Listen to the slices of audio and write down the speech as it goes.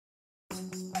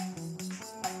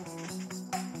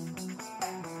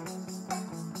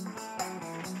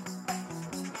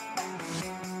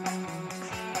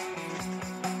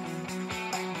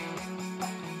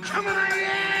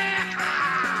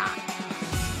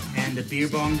And a beer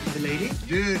bong for the lady?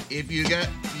 Dude, if you get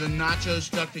the nachos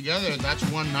stuck together, that's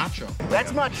one nacho.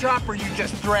 That's my chopper you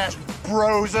just thrashed,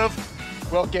 bros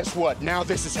of. Well, guess what? Now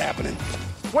this is happening.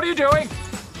 What are you doing?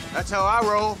 That's how I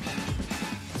roll.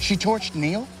 She torched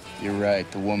Neil? You're right,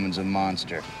 the woman's a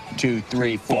monster. 2,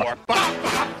 3, 4.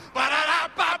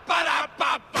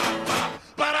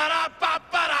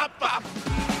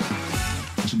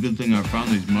 It's a good thing I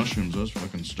found these mushrooms. I was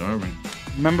fucking starving.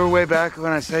 Remember way back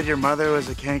when I said your mother was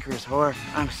a cankerous whore?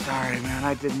 I'm sorry, man.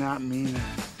 I did not mean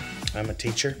that. I'm a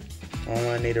teacher. All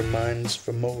I need are minds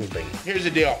for molding. Here's the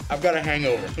deal. I've got a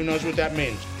hangover. Who knows what that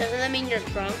means? Doesn't that mean you're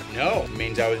drunk? No, it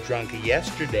means I was drunk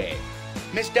yesterday.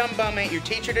 Miss Dumbbum ain't your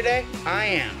teacher today? I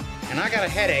am. And I got a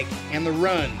headache and the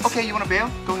runs. Okay, you want to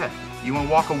bail? Go ahead. You want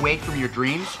to walk away from your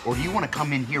dreams? Or do you want to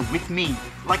come in here with me,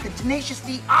 like the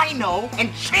tenaciously I know,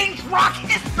 and change rock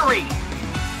history?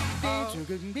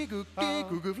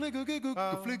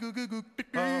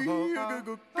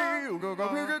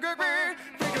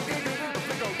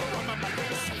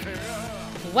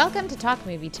 Welcome to Talk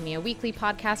Movie to Me, a weekly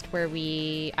podcast where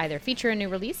we either feature a new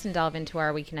release and delve into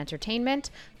our week in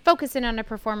entertainment, focus in on a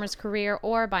performer's career,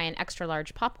 or buy an extra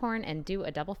large popcorn and do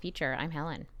a double feature. I'm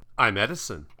Helen. I'm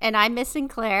Edison. And I'm Miss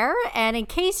Sinclair. And in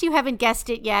case you haven't guessed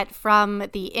it yet from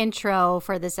the intro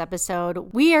for this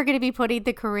episode, we are going to be putting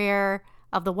the career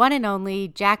of the one and only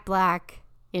Jack Black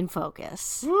in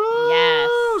focus. Woo!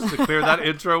 Yes. Sinclair, that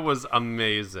intro was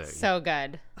amazing. So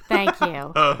good. Thank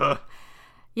you.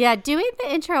 Yeah, doing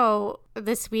the intro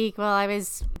this week while I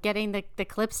was getting the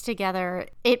clips together,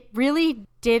 it really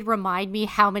did remind me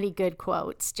how many good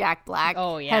quotes Jack Black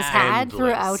has had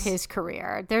throughout his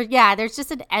career. There's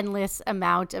just an endless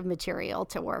amount of material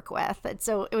to work with. And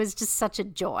so it was just such a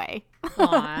joy.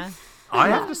 Aww. I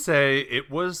have to say,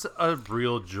 it was a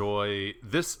real joy.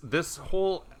 This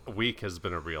whole week has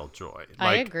been a real joy.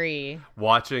 I agree.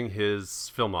 Watching his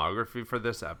filmography for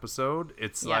this episode,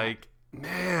 it's like,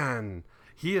 man,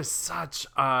 he is such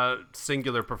a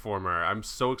singular performer. I'm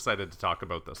so excited to talk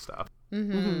about this stuff.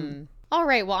 Mm-hmm. All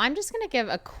right. Well, I'm just going to give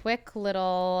a quick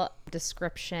little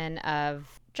description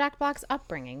of Jack Black's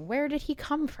upbringing. Where did he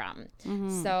come from?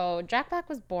 Mm-hmm. So Jack Black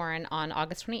was born on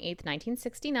August 28th,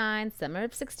 1969, summer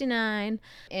of 69,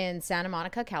 in Santa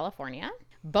Monica, California.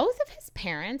 Both of his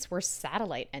parents were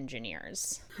satellite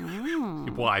engineers. Oh.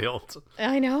 Wild.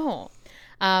 I know.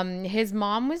 His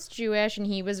mom was Jewish and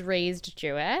he was raised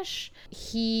Jewish.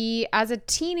 He, as a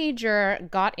teenager,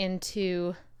 got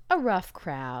into a rough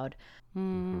crowd.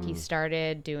 Mm. He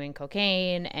started doing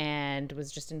cocaine and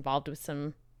was just involved with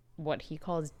some what he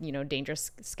calls,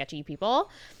 dangerous, sketchy people.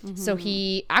 Mm-hmm. So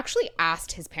he actually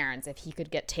asked his parents if he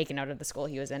could get taken out of the school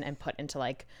he was in and put into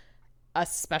like a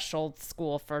special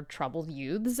school for troubled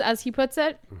youths, as he puts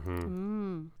it. Mm-hmm.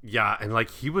 Mm. Yeah, and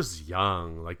like he was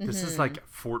young. Like this is like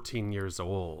 14 years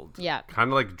old. Yeah. Kind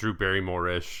of like Drew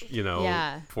Barrymore-ish,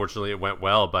 Yeah. Fortunately, it went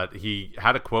well, but he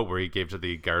had a quote where he gave to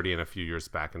The Guardian a few years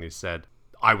back, and he said,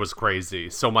 "I was crazy,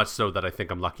 so much so that I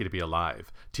think I'm lucky to be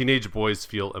alive. Teenage boys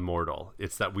feel immortal.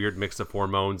 It's that weird mix of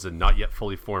hormones and not yet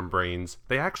fully formed brains.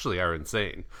 They actually are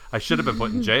insane. I should have been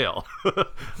put in jail."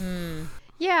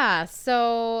 Yeah,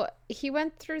 so he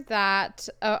went through that.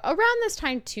 Around this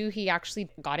time, too, he actually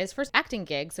got his first acting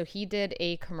gig. So he did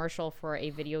a commercial for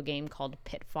a video game called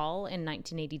Pitfall in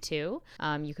 1982.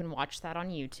 You can watch that on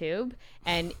YouTube.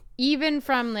 And even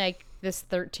from like this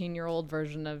 13-year-old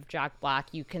version of Jack Black,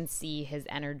 you can see his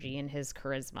energy and his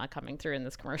charisma coming through in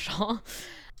this commercial.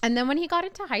 And then when he got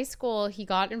into high school, he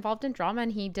got involved in drama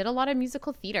and he did a lot of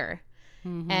musical theater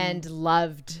and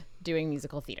loved doing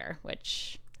musical theater,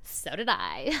 which... so did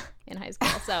I in high school.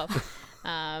 So,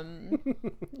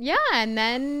 and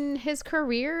then his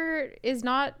career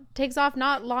takes off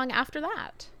not long after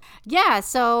that. Yeah,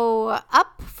 so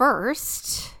up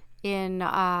first in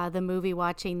the movie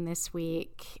watching this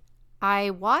week,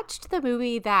 I watched the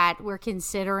movie that we're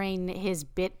considering his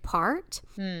bit part.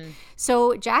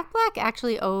 So Jack Black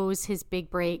actually owes his big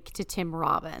break to Tim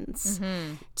Robbins.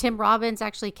 Mm-hmm. Tim Robbins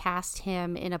actually cast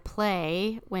him in a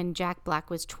play when Jack Black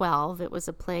was 12. It was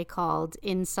a play called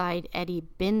Inside Eddie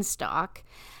Binstock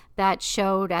that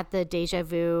showed at the Deja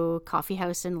Vu Coffee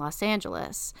House in Los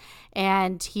Angeles.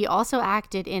 And he also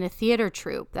acted in a theater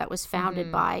troupe that was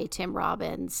founded by Tim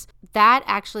Robbins. That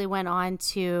actually went on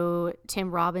to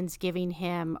Tim Robbins giving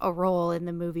him a role in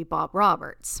the movie Bob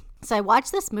Roberts. So I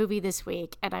watched this movie this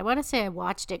week, and I want to say I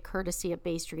watched it courtesy of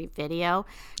Bay Street Video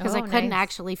because I couldn't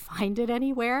actually find it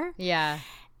anywhere. Yeah.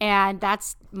 And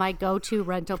that's my go-to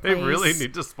rental place. They really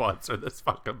need to sponsor this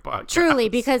fucking podcast. Truly,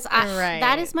 because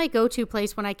that is my go-to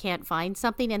place when I can't find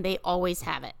something, and they always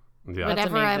have it. Yeah.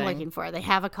 Whatever I'm amazing. looking for, they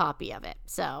have a copy of it.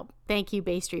 So thank you,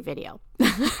 Bay Street Video.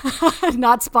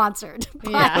 Not sponsored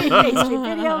by Bay Street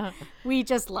Video. We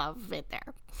just love it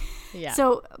there. Yeah.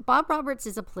 So Bob Roberts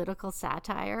is a political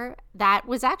satire that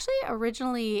was actually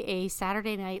originally a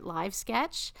Saturday Night Live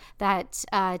sketch that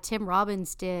Tim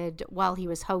Robbins did while he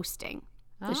was hosting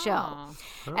the show.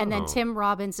 And then Tim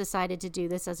Robbins decided to do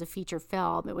this as a feature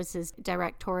film. It was his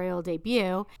directorial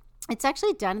debut. It's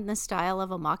actually done in the style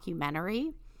of a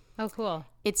mockumentary. Oh, cool.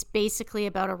 It's basically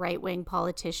about a right-wing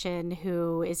politician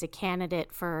who is a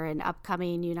candidate for an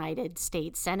upcoming United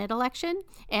States Senate election,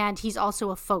 and he's also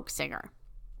a folk singer.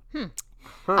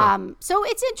 So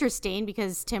it's interesting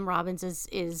because Tim Robbins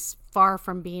is far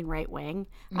from being right-wing.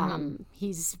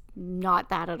 He's not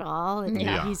that at all. And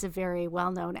he's a very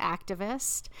well-known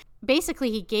activist.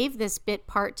 Basically, he gave this bit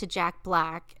part to Jack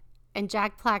Black, and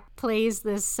Jack Black plays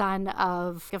this son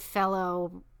of a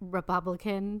fellow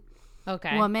Republican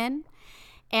woman.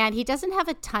 And he doesn't have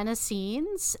a ton of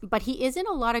scenes, but he is in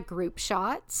a lot of group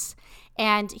shots,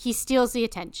 and he steals the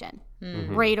attention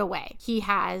right away. He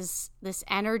has this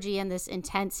energy and this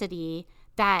intensity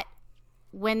that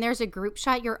when there's a group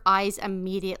shot, your eyes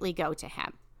immediately go to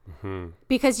him.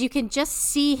 Because you can just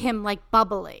see him like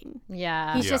bubbling.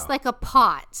 Yeah. He's just like a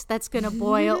pot that's going to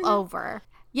boil over.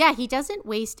 Yeah, he doesn't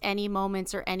waste any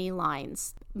moments or any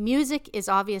lines. Music is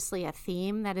obviously a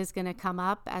theme that is going to come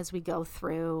up as we go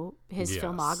through his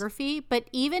filmography. But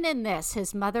even in this,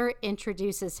 his mother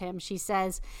introduces him. She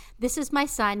says, "This is my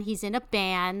son. He's in a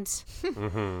band."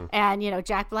 And, you know,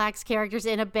 Jack Black's character's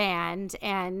in a band,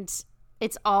 and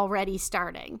it's already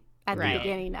starting at the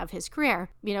beginning of his career.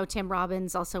 You know, Tim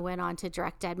Robbins also went on to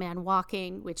direct Dead Man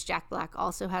Walking, which Jack Black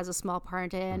also has a small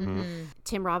part in.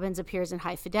 Tim Robbins appears in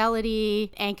High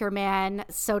Fidelity, Anchorman,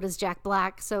 so does Jack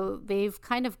Black. So they've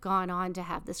kind of gone on to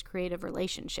have this creative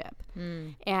relationship.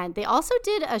 And they also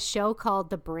did a show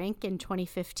called The Brink in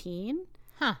 2015,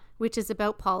 which is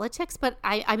about politics. But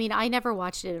I mean, I never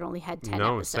watched it. It only had 10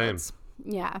 episodes.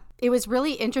 Same. Yeah. It was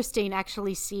really interesting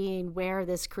actually seeing where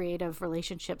this creative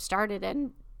relationship started,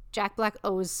 and Jack Black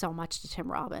owes so much to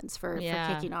Tim Robbins for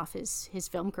kicking off his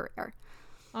film career.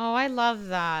 Oh, I love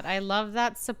that. I love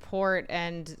that support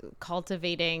and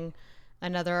cultivating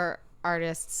another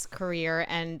artist's career,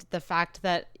 and the fact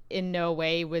that in no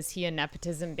way was he a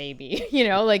nepotism baby, you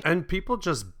know, like. And people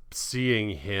just seeing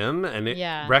him and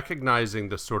recognizing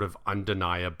the sort of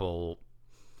undeniable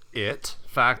it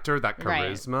factor, that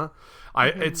charisma.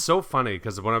 It's so funny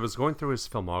because when I was going through his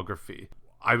filmography,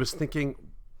 I was thinking,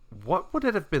 what would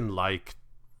it have been like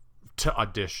to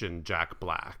audition Jack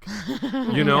Black?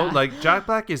 You know, like Jack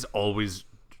Black is always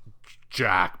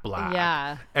Jack Black.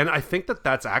 Yeah. And I think that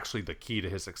that's actually the key to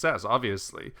his success,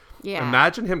 obviously. Yeah.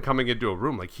 Imagine him coming into a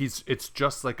room like it's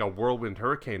just like a whirlwind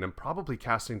hurricane, and probably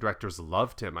casting directors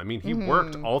loved him. I mean, he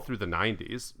worked all through the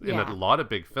 90s in a lot of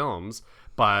big films,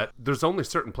 but there's only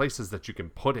certain places that you can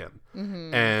put him.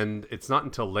 And it's not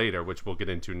until later, which we'll get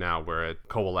into now, where it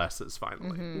coalesces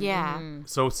finally. Yeah.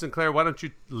 So Sinclair, why don't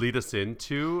you lead us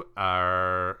into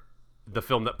the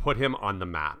film that put him on the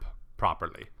map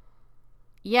properly?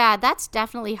 Yeah, that's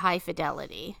definitely High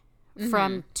Fidelity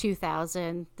from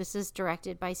 2000. This is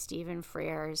directed by Stephen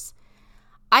Frears.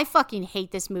 I fucking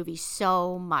hate this movie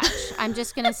so much. I'm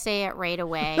just going to say it right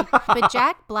away. But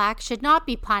Jack Black should not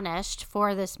be punished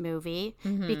for this movie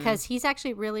because he's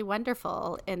actually really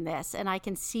wonderful in this. And I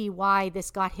can see why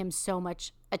this got him so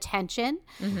much attention.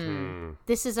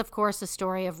 This is, of course, a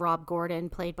story of Rob Gordon,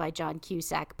 played by John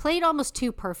Cusack. Played almost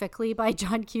too perfectly by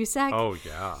John Cusack. Oh,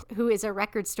 yeah. Who is a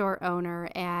record store owner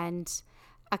and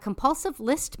a compulsive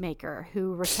list maker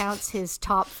who recounts his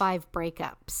top 5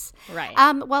 breakups. Right.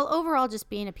 Well, overall, just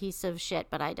being a piece of shit,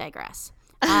 but I digress.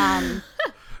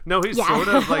 No, he's sort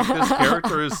of like, this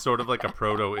character is sort of like a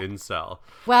proto-incel.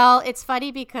 Well, it's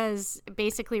funny because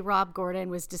basically Rob Gordon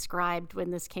was described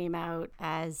when this came out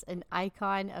as an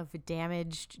icon of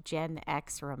damaged Gen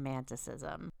X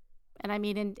romanticism. And I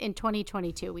mean, in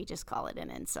 2022, we just call it an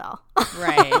incel.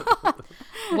 Right.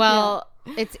 Well,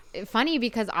 it's funny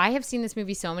because I have seen this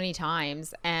movie so many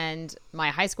times, and my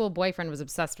high school boyfriend was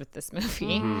obsessed with this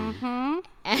movie.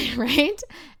 And, right?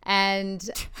 And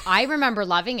I remember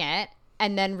loving it,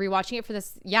 and then rewatching it for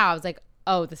this. Yeah, I was like,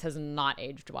 oh, this has not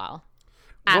aged well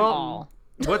at all.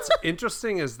 What's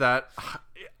interesting is that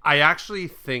I actually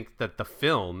think that the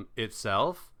film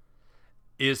itself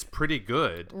is pretty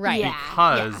good. Right. Yeah.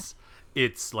 Because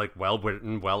it's like well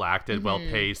written, well acted, well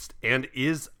paced, and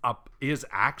is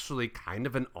actually kind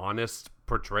of an honest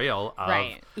portrayal of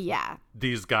Right. Yeah.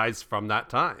 these guys from that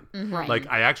time. Right. Like,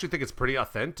 I actually think it's pretty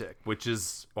authentic, which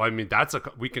is, well, I mean,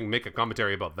 we can make a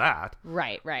commentary about that.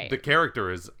 Right. The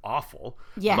character is awful.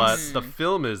 Yes. But the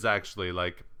film is actually,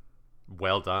 like,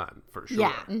 well done, for sure.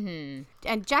 Yeah.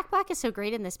 And Jack Black is so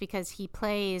great in this because he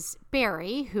plays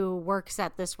Barry, who works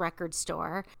at this record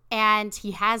store, and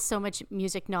he has so much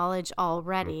music knowledge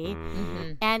already.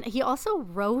 And he also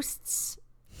roasts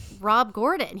Rob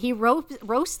Gordon. He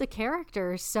roasts the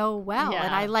character so well. Yeah.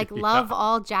 And I love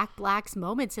all Jack Black's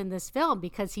moments in this film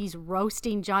because he's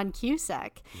roasting John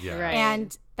Cusack. Yeah. Right.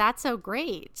 And that's so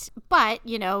great. But,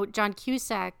 John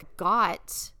Cusack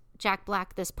got Jack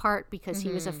Black this part because he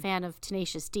was a fan of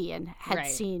Tenacious D and had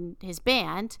Right. seen his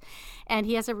band. And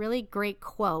he has a really great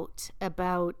quote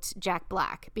about Jack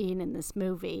Black being in this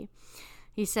movie.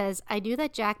 He says, "I knew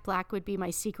that Jack Black would be my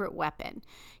secret weapon.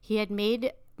 He had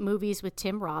made movies with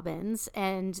Tim Robbins,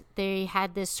 and they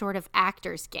had this sort of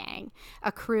actors gang,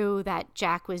 a crew that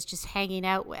Jack was just hanging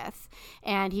out with.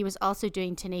 And he was also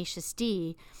doing Tenacious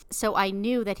D. So I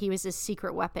knew that he was a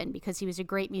secret weapon because he was a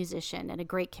great musician and a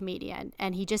great comedian,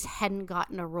 and he just hadn't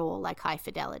gotten a role like High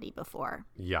Fidelity before."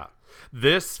 Yeah.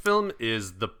 This film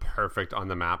is the perfect on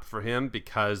the map for him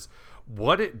because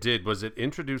what it did was it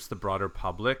introduced the broader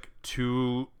public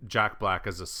to Jack Black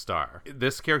as a star.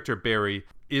 This character, Barry,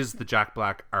 is the Jack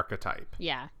Black archetype.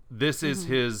 Yeah. This is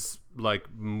his like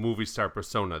movie star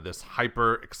persona, this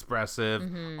hyper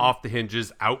expressive, off the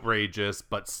hinges, outrageous,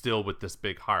 but still with this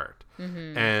big heart.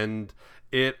 And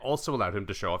it also allowed him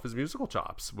to show off his musical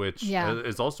chops, which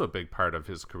is also a big part of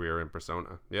his career and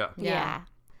persona. Yeah.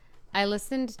 I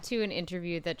listened to an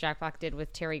interview that Jack Black did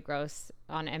with Terry Gross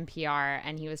on NPR,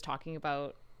 and he was talking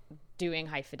about doing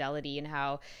High Fidelity and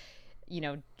how,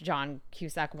 John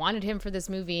Cusack wanted him for this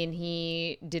movie, and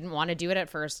he didn't want to do it at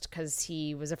first because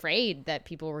he was afraid that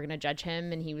people were going to judge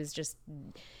him, and he was just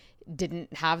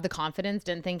didn't have the confidence,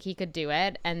 didn't think he could do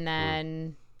it, and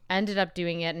then ended up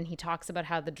doing it. And he talks about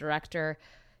how the director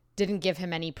didn't give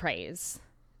him any praise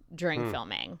during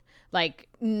filming. Like,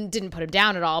 didn't put him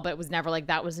down at all, but it was never like,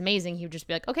 that was amazing. He would just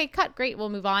be like, okay, cut, great, we'll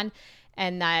move on.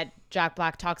 And that Jack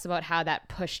Black talks about how that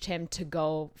pushed him to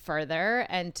go further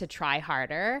and to try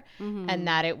harder. And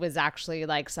that it was actually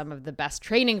like some of the best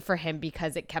training for him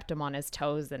because it kept him on his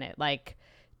toes, and it like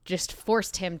just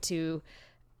forced him to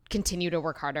continue to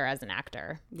work harder as an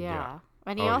actor. Yeah.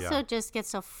 And he also just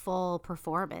gets a full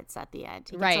performance at the end.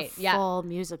 He gets a full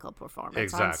musical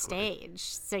performance on stage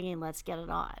singing Let's Get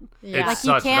It On. Yeah. It's Like,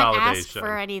 such you can't validation. ask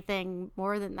for anything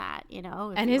more than that, if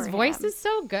And you his were voice him. is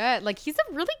so good. Like, he's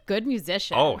a really good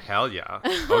musician. Oh, hell yeah.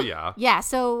 Oh, yeah. Yeah,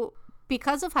 so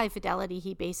because of High Fidelity,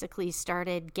 he basically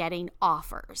started getting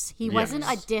offers. He wasn't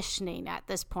auditioning at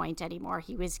this point anymore.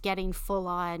 He was getting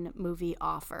full-on movie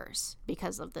offers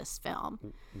because of this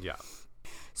film. Yeah.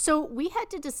 So we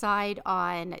had to decide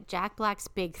on Jack Black's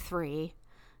big three.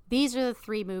 These are the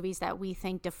three movies that we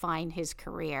think define his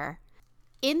career.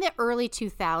 In the early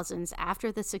 2000s,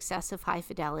 after the success of High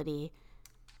Fidelity,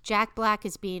 Jack Black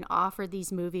is being offered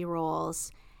these movie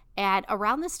roles. And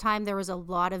around this time, there was a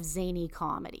lot of zany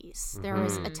comedies. There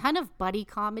was a ton of buddy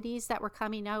comedies that were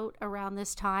coming out around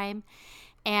this time.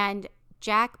 And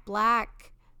Jack Black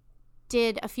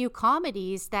did a few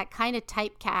comedies that kind of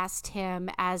typecast him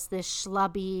as this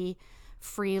schlubby,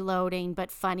 freeloading, but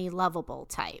funny, lovable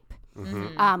type.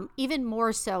 Even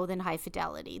more so than High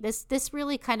Fidelity. This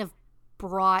really kind of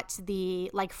brought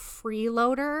the like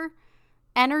freeloader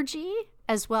energy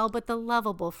as well, but the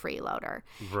lovable freeloader.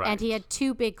 Right. And he had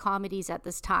two big comedies at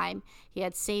this time. He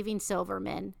had Saving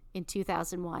Silverman in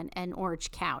 2001 and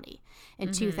Orange County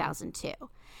in 2002.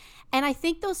 And I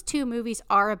think those two movies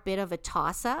are a bit of a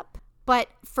toss-up. But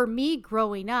for me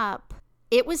growing up,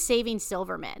 it was Saving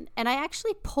Silverman. And I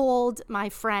actually polled my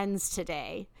friends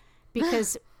today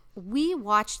because we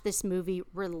watched this movie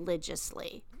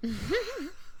religiously.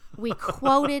 We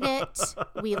quoted it.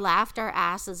 We laughed our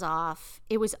asses off.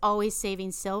 It was always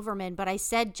Saving Silverman. But I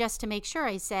said, just to make sure,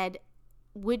 I said,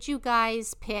 would you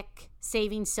guys pick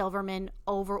Saving Silverman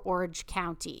over Orange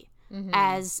County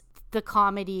as the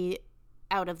comedy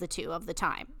out of the two of the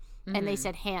time? And they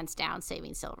said, hands down,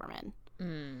 Saving Silverman.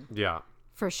 Yeah.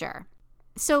 For sure.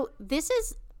 So this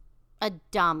is a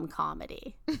dumb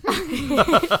comedy. Yep.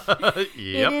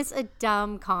 It is a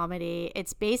dumb comedy.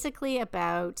 It's basically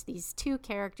about these two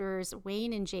characters,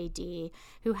 Wayne and JD,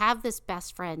 who have this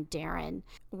best friend, Darren.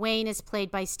 Wayne is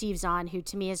played by Steve Zahn, who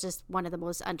to me is just one of the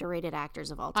most underrated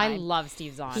actors of all time. I love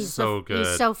Steve Zahn. So good.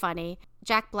 He's so funny.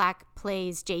 Jack Black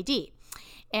plays JD.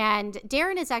 And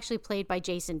Darren is actually played by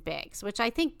Jason Biggs, which I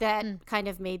think that kind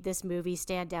of made this movie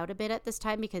stand out a bit at this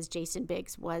time because Jason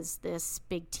Biggs was this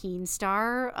big teen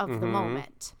star of the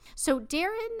moment. So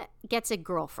Darren gets a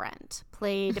girlfriend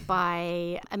played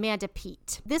by Amanda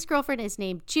Peet. This girlfriend is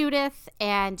named Judith,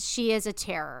 and she is a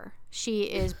terror. She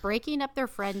is breaking up their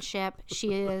friendship.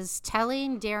 She is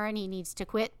telling Darren he needs to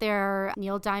quit their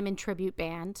Neil Diamond tribute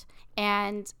band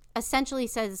and essentially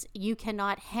says, you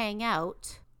cannot hang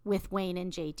out with Wayne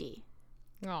and JD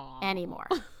anymore.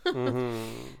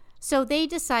 So they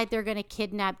decide they're going to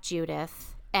kidnap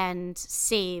Judith and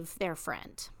save their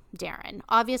friend, Darren.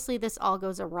 Obviously, this all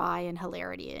goes awry and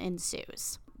hilarity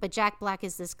ensues. But Jack Black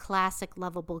is this classic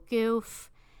lovable goof.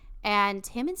 And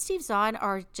him and Steve Zahn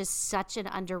are just such an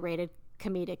underrated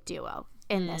comedic duo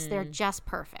in this. They're just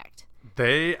perfect.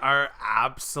 They are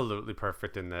absolutely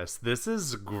perfect in this. This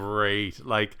is great.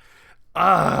 Like,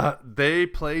 they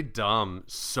play dumb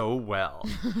so well.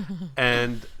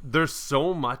 And there's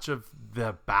so much of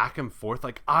the back and forth.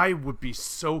 Like, I would be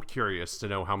so curious to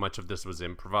know how much of this was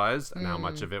improvised and how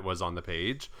much of it was on the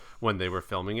page when they were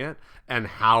filming it, and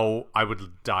how I would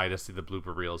die to see the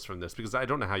blooper reels from this, because I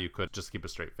don't know how you could just keep a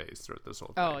straight face throughout this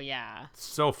whole thing. Oh, yeah.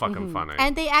 So fucking funny.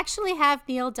 And they actually have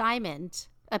Neil Diamond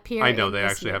appear. I know in they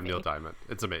this actually have movie. Neil Diamond.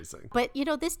 It's amazing. But, you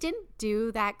know, this didn't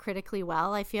do that critically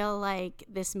well. I feel like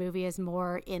this movie is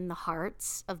more in the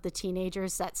hearts of the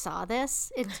teenagers that saw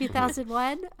this in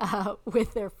 2001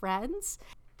 with their friends.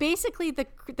 Basically,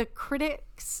 the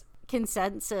critics'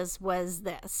 consensus was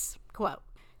this, quote,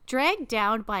 dragged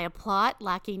down by a plot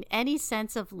lacking any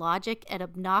sense of logic and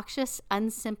obnoxious,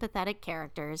 unsympathetic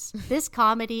characters, this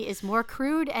comedy is more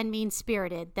crude and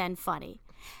mean-spirited than funny.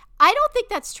 I don't think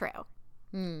that's true.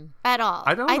 At all.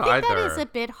 I don't think either. that is a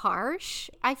bit harsh.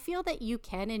 I feel that you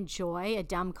can enjoy a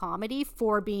dumb comedy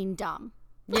for being dumb.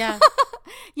 Yeah.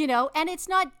 You know, and it's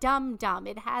not dumb.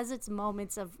 It has its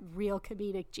moments of real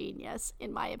comedic genius,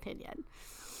 in my opinion.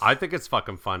 I think it's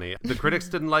fucking funny. The critics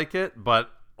didn't like it, but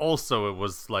also it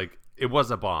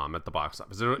was a bomb at the box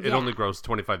office. It only grossed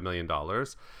 $25 million.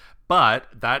 But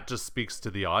that just speaks to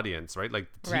the audience, right? Like,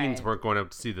 the teens weren't going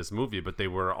out to see this movie, but they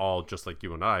were all, just like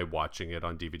you and I, watching it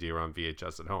on DVD or on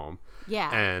VHS at home.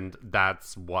 Yeah. And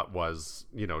that's what was,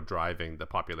 driving the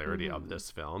popularity of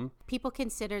this film. People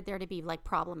considered there to be, like,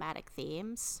 problematic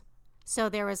themes. So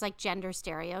there was, like, gender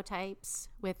stereotypes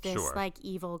with this, like,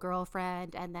 evil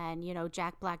girlfriend. And then,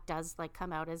 Jack Black does, like,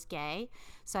 come out as gay.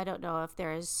 So I don't know if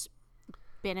there's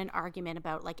been an argument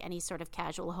about like any sort of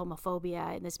casual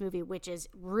homophobia in this movie, which is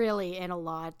really in a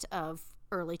lot of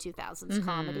early 2000s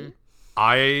comedy.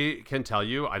 I can tell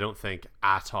you, I don't think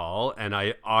at all. And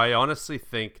I honestly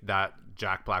think that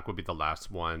Jack Black would be the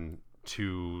last one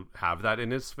to have that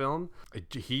in his film.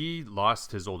 He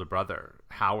lost his older brother,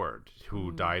 Howard,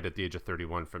 who died at the age of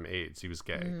 31 from AIDS. He was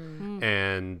gay.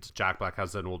 And Jack Black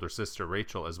has an older sister,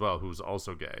 Rachel, as well, who's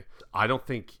also gay. I don't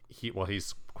think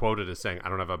he's quoted as saying, I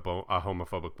don't have a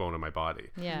homophobic bone in my body.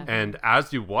 Yeah. And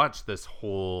as you watch this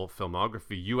whole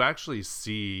filmography, you actually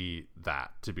see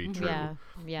that to be true.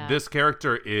 Yeah. This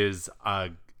character is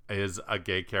a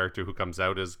gay character who comes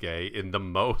out as gay in the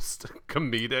most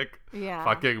comedic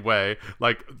fucking way.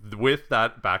 Like, with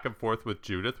that back and forth with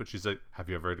Judith, which she's like, have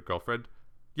you ever had a girlfriend?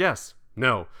 Yes.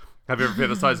 No. Have you ever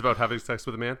fantasized about having sex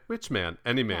with a man? Which man?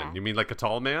 Any man. Yeah. You mean like a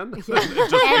tall man? Yeah.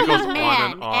 It goes on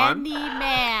and on. Any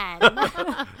man. And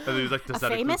then he's like, does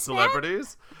that include famous man?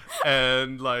 celebrities?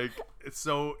 And like,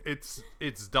 so it's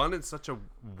done in such a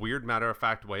weird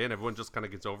matter-of-fact way, and everyone just kind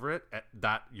of gets over it.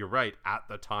 That, you're right, at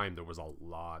the time there was a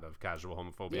lot of casual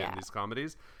homophobia in these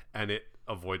comedies, and it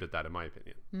avoided that, in my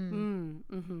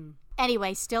opinion.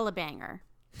 Anyway, still a banger.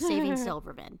 Saving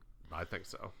Silverman. I think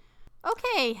so.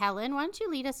 Okay, Helen, why don't you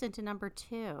lead us into number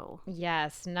 2?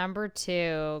 Yes, number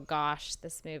 2. Gosh,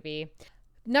 this movie.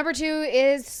 Number 2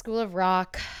 is School of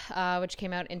Rock, which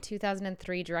came out in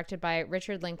 2003, directed by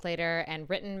Richard Linklater and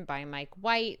written by Mike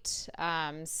White,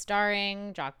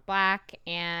 starring Jack Black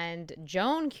and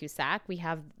Joan Cusack. We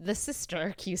have the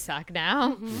sister Cusack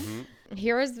now.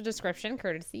 Here is the description,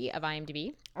 courtesy of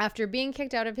IMDb. After being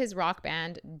kicked out of his rock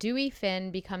band, Dewey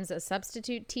Finn becomes a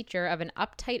substitute teacher of an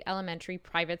uptight elementary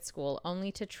private school,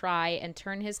 only to try and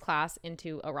turn his class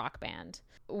into a rock band.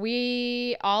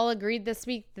 We all agreed this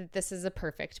week that this is a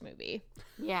perfect movie.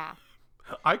 Yeah.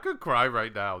 I could cry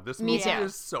right now. This Me movie too.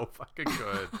 is so fucking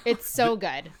good. It's so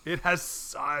good. It has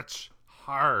such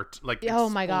heart. Like, Oh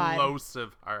my God.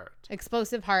 explosive heart.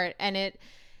 Explosive heart. And it,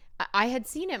 I had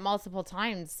seen it multiple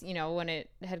times, you know, when it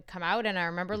had come out, and I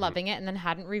remember loving it and then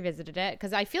hadn't revisited it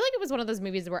because I feel like it was one of those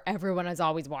movies where everyone is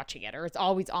always watching it or it's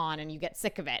always on and you get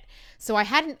sick of it. So I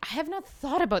have not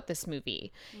thought about this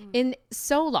movie in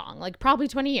so long, like probably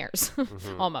 20 years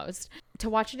almost. To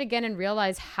watch it again and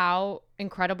realize how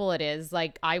incredible it is.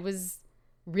 Like, I was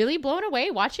really blown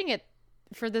away watching it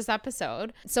for this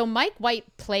episode. So Mike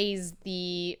White plays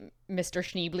the Mr.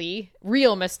 Schneebly,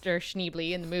 real Mr.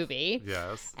 Schneebly in the movie.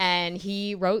 Yes. And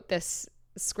he wrote this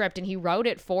script and he wrote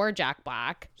it for Jack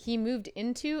Black. He moved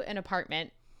into an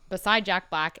apartment beside Jack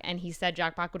Black, and he said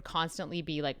Jack Black would constantly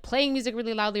be like playing music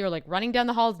really loudly or like running down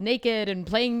the halls naked and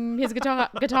playing his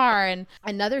guitar. And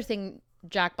another thing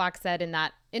Jack Black said in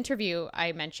that interview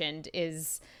I mentioned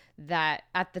is that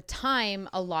at the time,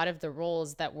 a lot of the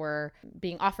roles that were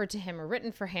being offered to him or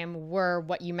written for him were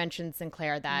what you mentioned,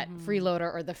 Sinclair, that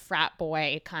freeloader or the frat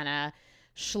boy kind of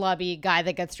schlubby guy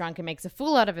that gets drunk and makes a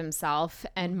fool out of himself.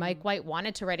 And Mike White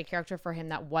wanted to write a character for him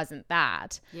that wasn't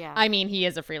that. Yeah. I mean, he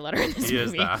is a freeloader in this He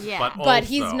movie. is that. Yeah. But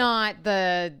he's not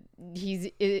the he's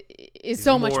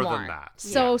so much more more. than that.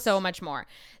 So much more.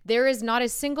 There is not a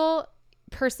single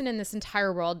person in this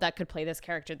entire world that could play this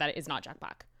character that is not Jack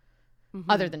Black.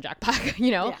 Other than Jack Black,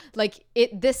 you know? Yeah. Like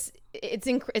it's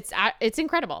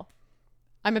incredible.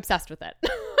 I'm obsessed with it.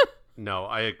 No,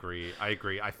 I agree.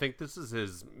 I think this is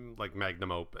his like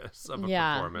magnum opus of a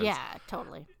Yeah. performance. Yeah,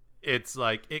 totally. It's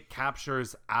like it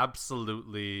captures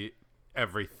absolutely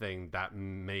everything that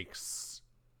makes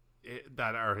it,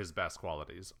 that are his best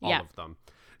qualities, all Yeah. of them.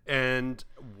 And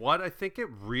what I think it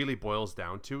really boils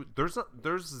down to, there's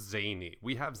zany.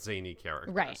 We have zany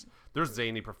characters. Right. There's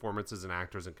zany performances and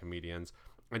actors and comedians.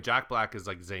 And Jack Black is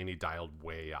like zany dialed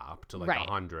way up to like Right.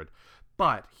 100.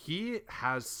 But he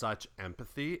has such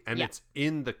empathy, and Yeah. it's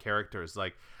in the characters.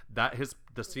 Like that,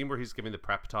 the scene where he's giving the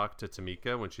prep talk to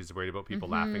Tamika when she's worried about people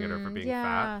laughing at her for being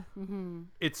fat.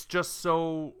 It's just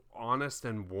so honest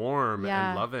and warm Yeah.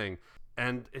 and loving.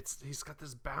 And he's got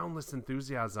this boundless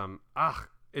enthusiasm.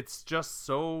 It's just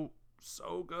so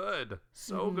good.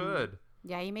 So good.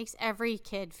 Yeah, he makes every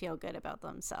kid feel good about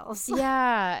themselves.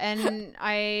 Yeah, and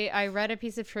I read a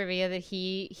piece of trivia that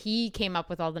he came up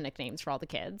with all the nicknames for all the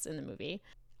kids in the movie.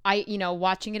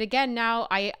 Watching it again now,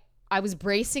 I was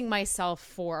bracing myself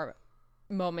for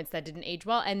moments that didn't age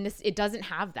well, and it doesn't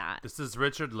have that. This is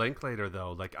Richard Linklater,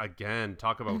 though. Like, again,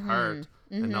 talk about heart.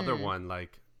 Another one,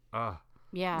 like, Yeah.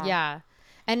 Yeah.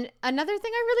 And another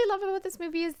thing I really love about this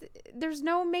movie is there's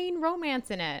no main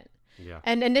romance in it. yeah.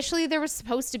 And initially there was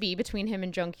supposed to be between him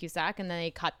and Joan Cusack, and then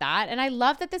they cut that. And I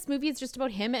love that this movie is just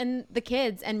about him and the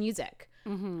kids and music.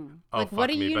 Like, what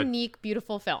a unique,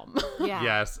 beautiful film. Yeah.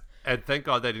 Yes. And thank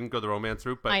God they didn't go the romance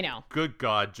route. But I know. Good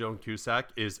God, Joan Cusack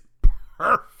is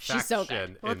perfection. She's so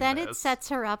good. Well, in then it this. sets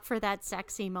her up for that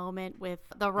sexy moment with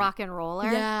the rock and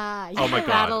roller. Yeah. Oh my God.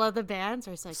 Battle of the Bands.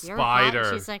 Where it's like, you're Spider.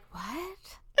 hot. She's like, what?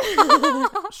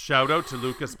 Shout out to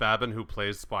Lucas Babin, who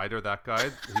plays Spider, that guy.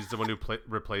 He's the one who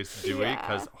replaced Dewey, Yeah.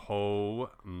 because, oh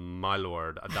my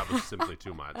Lord, that was simply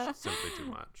too much. Simply too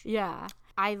much. Yeah.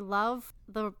 I love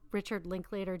the Richard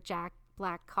Linklater Jack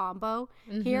Black combo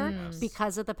here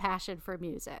because of the passion for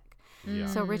music. Yeah.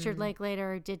 So Richard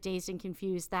Linklater did Dazed and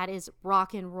Confused. That is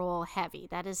rock and roll heavy.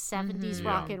 That is 70s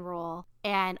rock and roll.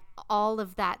 And all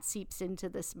of that seeps into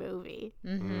this movie.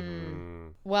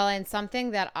 Well, and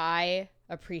something that I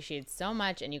appreciate so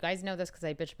much, and you guys know this because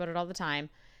I bitch about it all the time,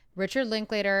 Richard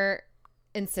Linklater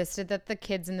insisted that the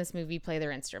kids in this movie play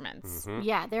their instruments.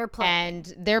 Yeah, they're playing.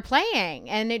 And they're playing,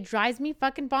 and it drives me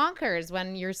fucking bonkers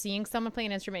when you're seeing someone play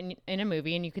an instrument in a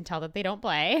movie and you can tell that they don't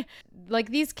play.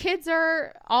 Like, these kids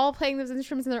are all playing those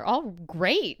instruments and they're all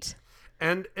great.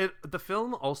 And the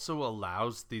film also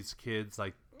allows these kids,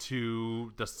 like,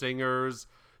 the singers,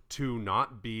 to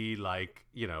not be like,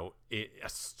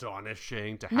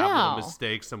 astonishing, to have little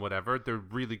mistakes and whatever. They're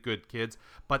really good kids,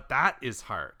 but that is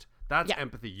heart. That's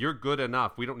empathy. You're good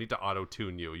enough. We don't need to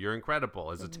auto-tune you. You're incredible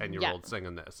as a 10-year-old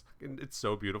singing this. And it's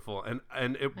so beautiful.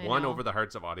 And it won over the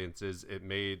hearts of audiences. It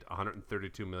made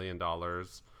 $132 million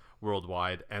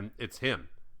worldwide. And it's him.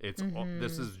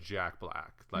 This is Jack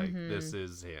Black. Like, this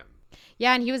is him.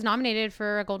 Yeah, and he was nominated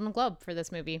for a Golden Globe for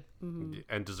this movie.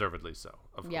 And deservedly so,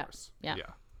 of course. Yeah.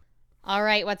 All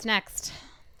right, what's next?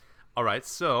 All right,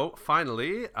 so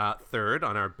finally, third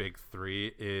on our big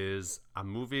three is a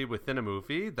movie within a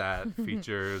movie that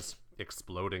features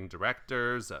exploding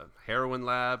directors, a heroin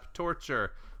lab,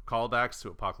 torture, callbacks to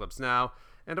Apocalypse Now,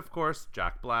 and of course,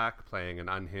 Jack Black playing an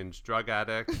unhinged drug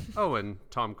addict. Oh, and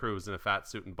Tom Cruise in a fat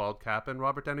suit and bald cap, and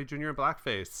Robert Downey Jr. in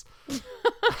blackface.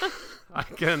 I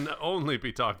can only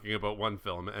be talking about one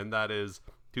film, and that is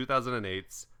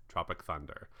 2008's Tropic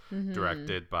Thunder,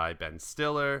 directed by Ben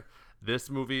Stiller. This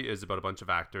movie is about a bunch of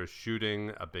actors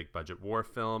shooting a big budget war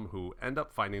film who end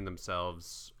up finding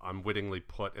themselves unwittingly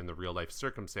put in the real life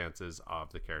circumstances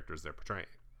of the characters they're portraying.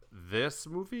 This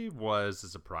movie was a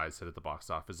surprise hit at the box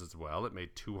office as well. It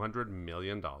made $200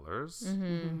 million,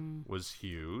 was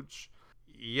huge.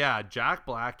 Yeah, Jack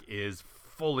Black is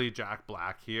fully Jack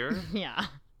Black here. Yeah.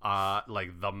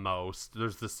 Like the most.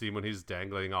 There's the scene when he's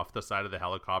dangling off the side of the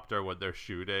helicopter when they're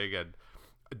shooting, and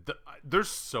there's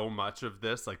so much of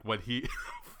this. Like when he,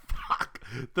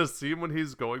 the scene when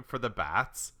he's going for the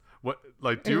bats. What,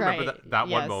 like, do you remember that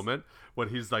one moment when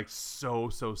he's like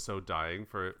so dying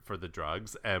for the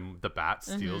drugs, and the bat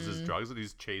steals his drugs and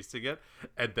he's chasing it,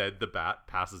 and then the bat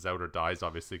passes out or dies,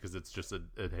 obviously, because it's just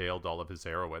inhaled all of his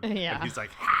heroin. Yeah. And he's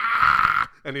like, ah!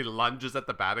 And he lunges at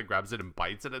the bat and grabs it and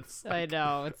bites it. It's like, I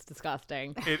know, it's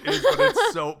disgusting. It is, but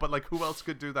it's so, but like, who else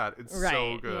could do that? It's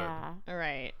so good. Yeah. All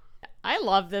right. I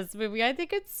love this movie. I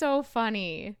think it's so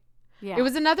funny. Yeah. It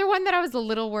was another one that I was a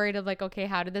little worried of, like, okay,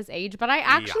 how did this age? But I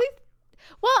actually,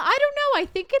 well, I don't know. I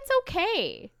think it's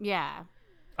okay. Yeah.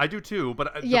 I do too,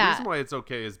 but the reason why it's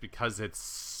okay is because it's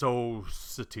so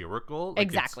satirical. Like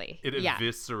Exactly. It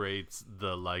eviscerates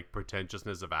the like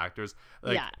pretentiousness of actors.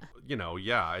 Like, Yeah. you know,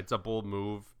 it's a bold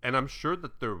move, and I'm sure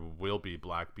that there will be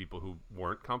black people who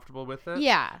weren't comfortable with it.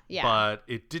 Yeah. But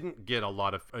it didn't get a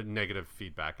lot of negative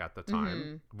feedback at the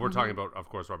time. We're talking about, of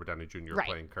course, Robert Downey Jr. Right.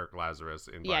 playing Kirk Lazarus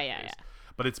in Yeah, blackface. yeah.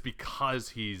 But it's because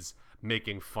he's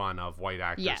making fun of white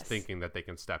actors Yes. thinking that they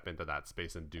can step into that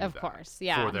space and do Of that course,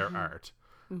 yeah. for their art.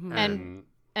 And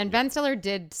Ben Stiller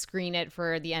did screen it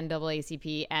for the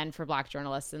NAACP and for black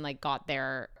journalists, and like got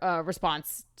their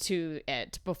response to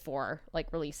it before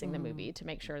like releasing the movie to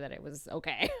make sure that it was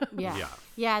okay.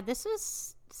 Yeah, this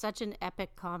was such an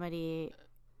epic comedy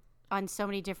on so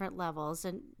many different levels,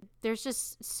 and there's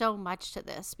just so much to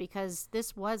this because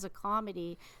this was a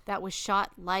comedy that was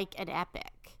shot like an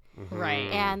epic. Right.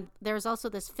 And there's also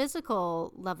this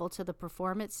physical level to the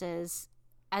performances,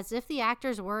 as if the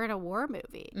actors were in a war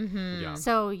movie. Yeah.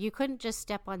 So you couldn't just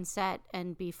step on set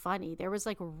and be funny. There was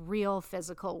like real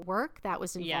physical work that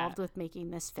was involved with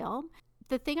making this film.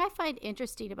 The thing I find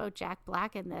interesting about Jack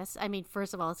Black in this, I mean,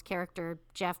 first of all, his character,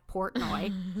 Jeff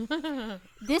Portnoy,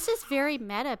 this is very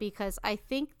meta because I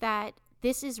think that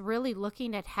this is really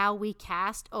looking at how we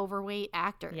cast overweight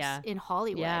actors in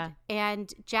Hollywood. Yeah.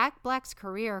 And Jack Black's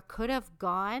career could have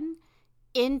gone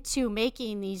into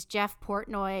making these Jeff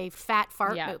Portnoy fat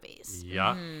fart movies.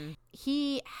 Yeah.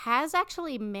 He has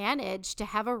actually managed to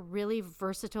have a really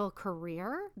versatile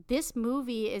career. This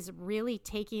movie is really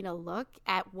taking a look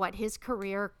at what his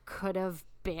career could have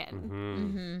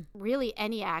been. Really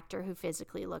any actor who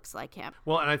physically looks like him.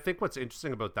 Well, and I think what's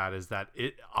interesting about that is that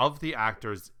of the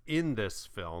actors in this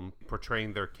film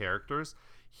portraying their characters,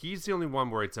 he's the only one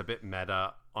where it's a bit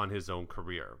meta on his own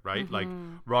career, right? Like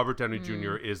Robert Downey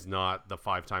Jr. is not the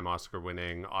 5-time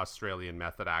Oscar-winning Australian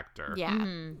method actor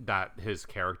that his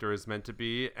character is meant to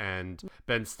be, and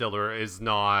Ben Stiller is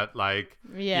not like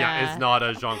is not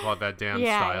a Jean-Claude Van Damme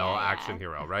style action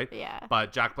hero, right? Yeah.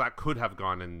 But Jack Black could have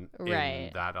gone in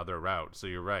that other route. So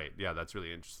you're right. Yeah, that's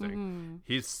really interesting.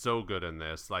 He's so good in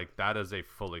this. Like, that is a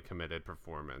fully committed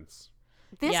performance.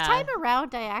 This time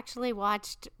around, I actually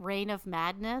watched Reign of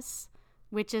Madness,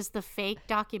 which is the fake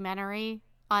documentary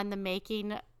on the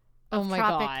making of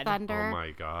Tropic Thunder. Oh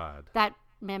my God. That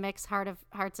mimics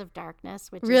Hearts of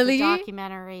Darkness, which Really? is the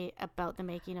documentary about the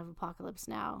making of Apocalypse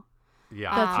Now.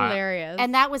 Yeah. That's hilarious.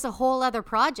 And that was a whole other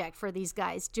project for these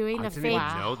guys doing I the didn't fake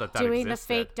even know that doing the existed.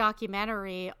 fake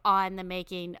documentary on the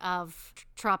making of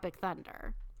Tropic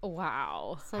Thunder.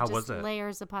 Wow. So How just was it?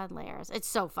 layers upon layers. It's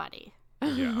so funny.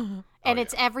 Yeah. And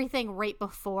it's everything right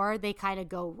before they kind of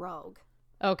go rogue.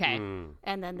 Okay.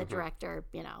 And then the director,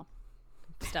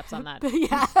 Steps on that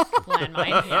yeah,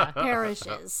 landmine. Yeah.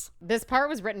 perishes. This part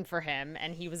was written for him,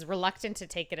 and he was reluctant to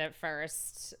take it at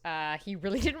first. He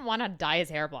really didn't want to dye his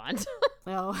hair blonde.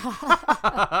 So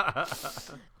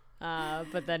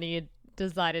But then he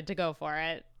decided to go for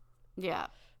it. yeah.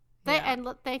 Yeah. And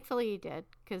thankfully he did,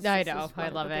 because I know. I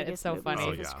love it. It's so funny.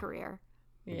 of his Oh, yeah. career.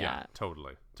 Yeah.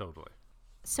 Totally.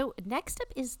 So next up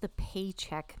is the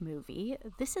Paycheck movie.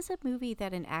 This is a movie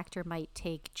that an actor might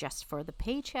take just for the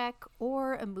paycheck,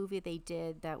 or a movie they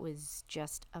did that was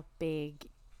just a big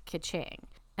ka-ching.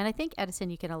 And I think,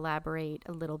 Edison, you can elaborate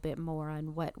a little bit more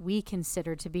on what we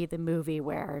consider to be the movie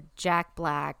where Jack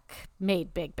Black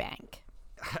made big bank.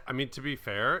 I mean, to be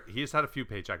fair, he's had a few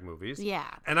paycheck movies. Yeah.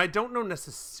 And I don't know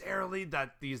necessarily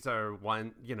that these are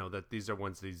ones that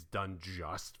he's done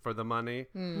just for the money.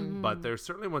 But there's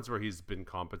certainly ones where he's been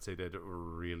compensated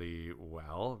really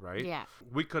well, right? Yeah.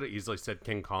 We could have easily said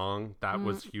King Kong. That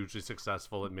was hugely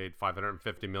successful. It made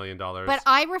 $550 million. But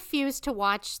I refuse to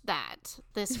watch that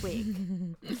this week.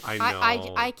 I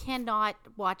know. I cannot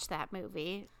watch that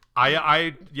movie.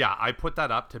 I put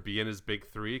that up to be in his big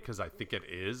three because I think it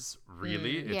is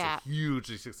really. It's yeah. a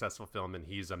hugely successful film and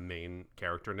he's a main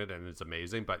character in it and it's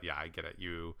amazing. But yeah, I get it.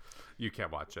 You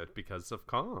can't watch it because of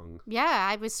Kong. Yeah,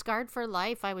 I was scarred for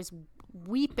life. I was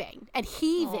weeping and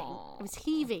heaving. I was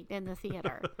heaving in the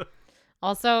theater.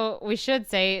 Also, we should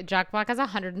say Jack Black has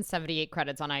 178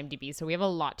 credits on IMDb, so we have a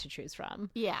lot to choose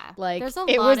from. Yeah. Like, there's a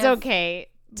it lot was of okay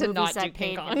to movies not that do King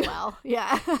paid Kong. him well.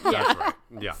 Yeah. That's right.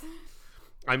 Yeah.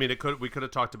 I mean, we could have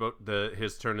talked about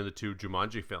his turn in the two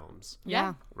Jumanji films,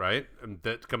 Yeah. right? And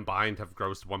that combined have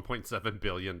grossed $1.7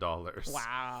 billion.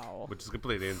 Wow. Which is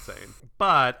completely insane.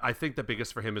 But I think the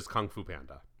biggest for him is Kung Fu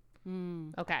Panda.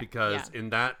 Okay. Because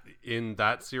yeah. in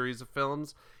that series of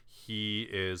films, he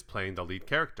is playing the lead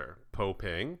character, Po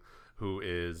Ping, who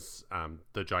is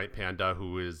the giant panda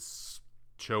who is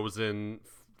chosen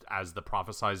as the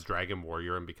prophesized dragon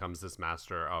warrior and becomes this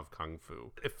master of kung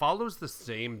fu. It follows the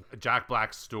same Jack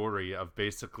Black story of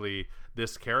basically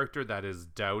this character that is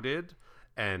doubted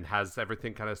and has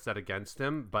everything kind of set against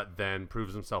him, but then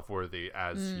proves himself worthy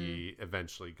as he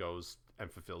eventually goes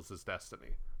and fulfills his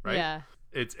destiny, right? Yeah.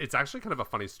 It's actually kind of a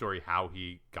funny story how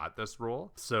he got this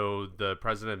role. So the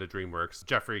president of DreamWorks,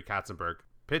 Jeffrey Katzenberg,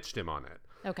 pitched him on it.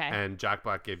 Okay. And Jack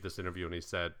Black gave this interview and he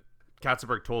said,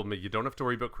 Katzenberg told me, you don't have to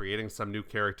worry about creating some new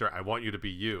character. I want you to be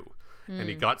you. And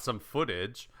he got some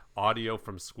footage, audio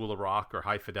from School of Rock or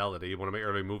High Fidelity, one of my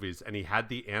early movies, and he had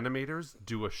the animators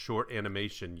do a short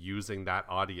animation using that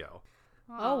audio.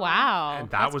 Oh, wow. And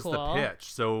that That's was cool. the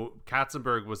pitch. So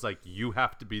Katzenberg was like, you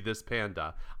have to be this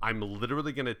panda. I'm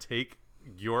literally going to take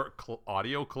your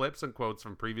audio clips and quotes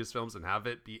from previous films and have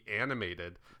it be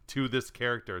animated to this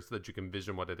character so that you can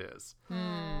envision what it is.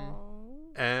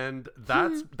 And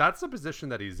that's the position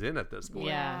that he's in at this point.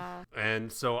 Yeah.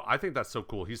 And so I think that's so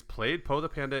cool. He's played Po the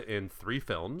Panda in 3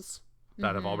 films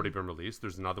that have already been released.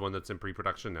 There's another one that's in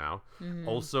pre-production now.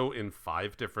 Also in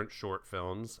 5 different short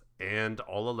films and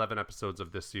all 11 episodes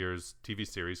of this year's TV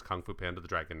series, Kung Fu Panda the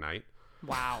Dragon Knight.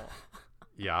 Wow.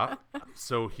 Yeah.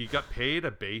 So he got paid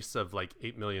a base of like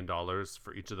 $8 million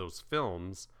for each of those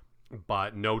films,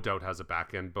 but no doubt has a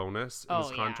back-end bonus in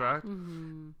his contract.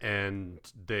 And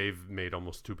they've made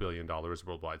almost $2 billion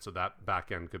worldwide. So that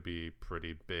back-end could be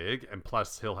pretty big. And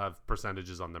plus, he'll have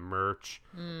percentages on the merch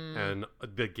and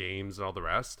the games and all the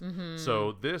rest.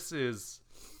 So this is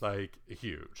like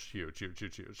huge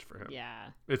for him. Yeah.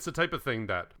 It's the type of thing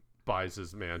that buys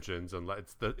his mansions and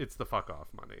it's the fuck off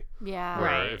money. Yeah. Where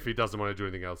Right. if he doesn't want to do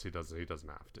anything else, he doesn't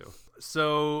have to.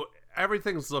 So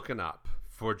everything's looking up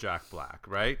for Jack Black,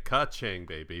 right? Ka-ching,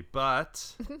 baby.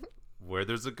 But where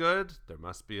there's a good, there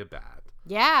must be a bad.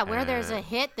 Yeah, where there's a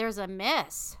hit, there's a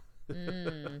miss.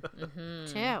 Too.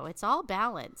 It's all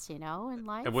balance, you know, in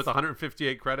life. And with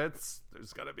 158 credits,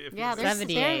 there's got to be a few. yeah, misses.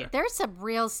 78. there's some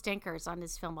real stinkers on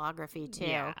his filmography too.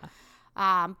 Yeah.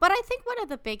 But I think one of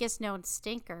the biggest known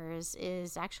stinkers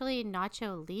is actually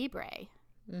Nacho Libre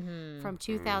from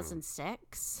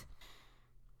 2006.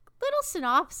 Little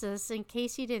synopsis in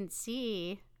case you didn't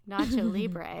see Nacho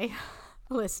Libre,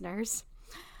 listeners.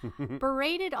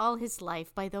 Berated all his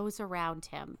life by those around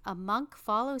him, a monk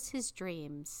follows his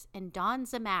dreams and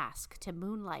dons a mask to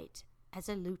moonlight as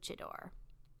a luchador.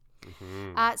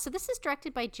 So this is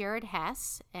directed by Jared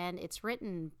Hess, and it's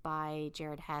written by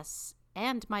Jared Hess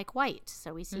and Mike White.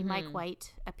 So we see Mike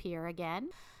White appear again.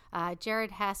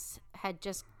 Jared Hess had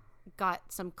just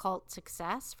got some cult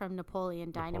success from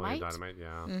Napoleon Dynamite.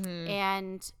 Yeah.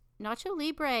 And Nacho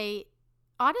Libre,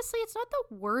 honestly, it's not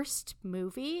the worst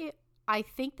movie. I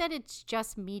think that it's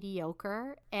just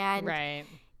mediocre. And Right.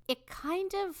 it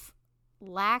kind of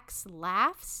lacks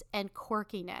laughs and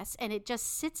quirkiness. And it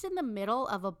just sits in the middle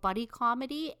of a buddy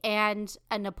comedy and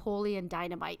a Napoleon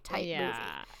Dynamite type movie.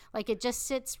 Like, it just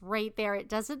sits right there. It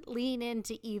doesn't lean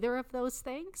into either of those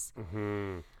things.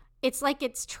 It's like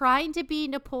it's trying to be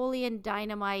Napoleon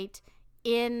Dynamite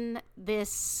in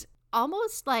this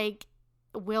almost like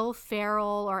Will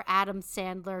Ferrell or Adam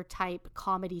Sandler type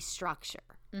comedy structure.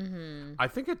 I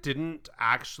think it didn't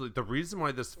actually. The reason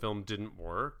why this film didn't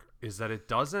work is that it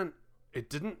didn't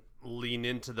lean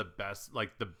into the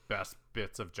best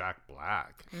bits of Jack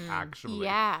Black. Actually,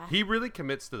 Yeah. he really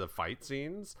commits to the fight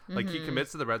scenes. Like he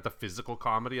commits to the physical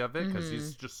comedy of it because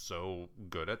he's just so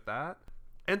good at that.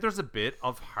 And there's a bit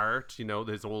of heart, you know,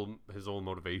 his whole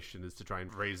motivation is to try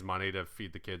and raise money to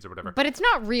feed the kids or whatever. But it's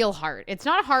not real heart. It's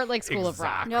not a heart like School of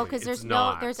Rock. Exactly. No, because It's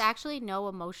not. there's actually no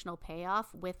emotional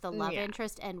payoff with the love Yeah.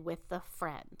 interest and with the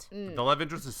friend. The love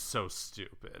interest is so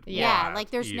stupid. Yeah, But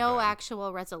like there's no even.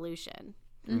 actual resolution.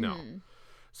 No.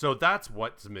 So that's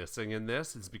what's missing in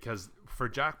this, is because for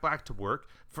Jack Black to work,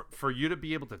 for you to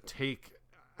be able to take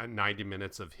 90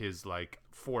 minutes of his like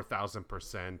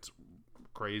 4,000%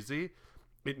 crazy,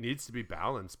 it needs to be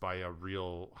balanced by a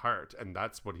real heart, and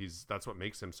that's what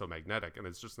makes him so magnetic, and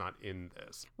it's just not in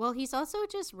this. Well, he's also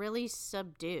just really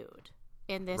subdued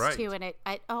in this Right. too, and it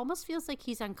almost feels like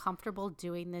he's uncomfortable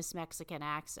doing this Mexican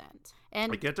accent.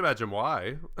 And I can't imagine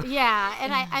why. yeah,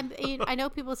 and I know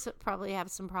people probably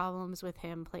have some problems with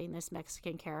him playing this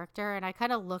Mexican character, and I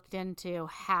kind of looked into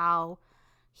how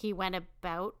he went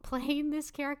about playing this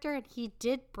character, and he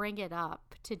did bring it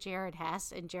up to Jared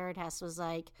Hess, and Jared Hess was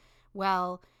like,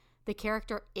 well, the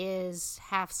character is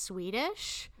half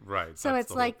Swedish. Right. So that's it's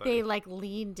the whole like they thing. like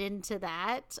leaned into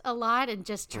that a lot and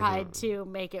just tried to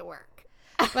make it work.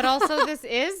 But also, this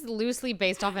is loosely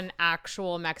based off an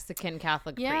actual Mexican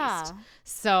Catholic Yeah. priest.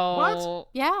 So, What?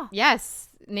 Yeah. yes,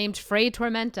 named Fray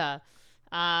Tormenta.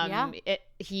 Yeah.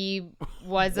 He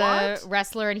was a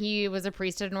wrestler, and he was a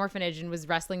priest at an orphanage and was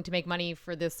wrestling to make money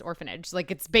for this orphanage.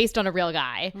 Like, it's based on a real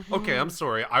guy. Okay, I'm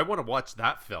sorry. I want to watch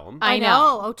that film. I know.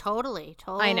 know. Oh, totally.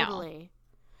 I know. Totally.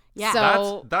 Yeah.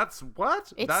 So- That's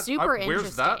what? It's super interesting.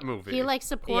 Where's that movie? He like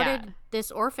supported Yeah. this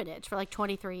orphanage for like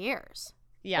 23 years.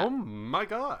 Yeah. Oh my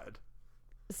god.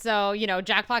 So, you know,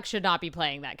 Jack Black should not be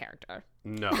playing that character.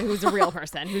 No. Who's a real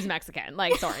person, who's Mexican.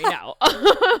 Like, sorry, no.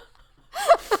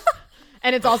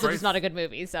 And it's also just not a good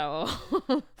movie, so.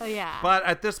 Oh yeah. But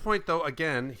at this point, though,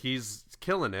 again, he's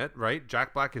killing it, right?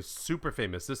 Jack Black is super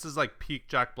famous. This is like peak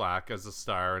Jack Black as a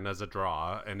star and as a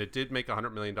draw, and it did make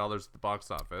 $100 million at the box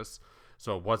office,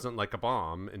 so it wasn't like a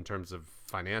bomb in terms of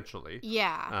financially.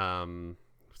 yeah.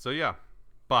 So yeah,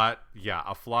 but yeah,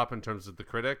 a flop in terms of the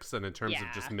critics and in terms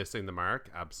of just Yeah. missing the mark.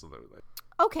 Absolutely.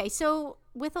 Okay, so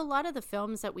with a lot of the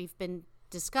films that we've been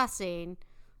discussing,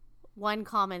 one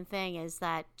common thing is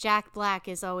that Jack Black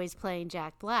is always playing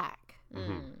Jack Black.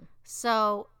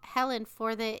 So, Helen,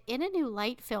 for the In a New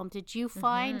Light film, did you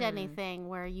find anything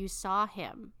where you saw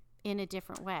him in a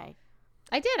different way?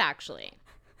 I did, actually.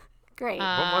 Great.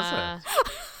 What was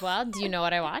it? Well, do you know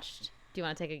what I watched? Do you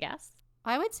want to take a guess?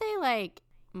 I would say like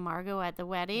Margot at the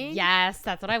Wedding. Yes,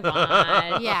 that's what I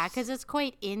want. Yeah, because it's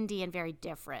quite indie and very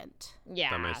different. Yeah.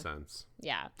 That makes sense.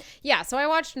 Yeah. Yeah. So I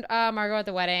watched Margot at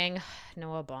the Wedding.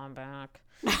 Noah Baumbach.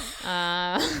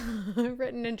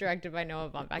 Written and directed by Noah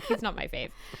Baumbach. He's not my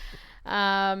fave.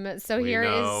 So We here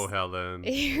know, is Helen.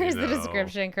 here's We the know.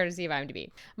 description courtesy of IMDb.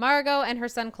 Margot and her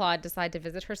son Claude decide to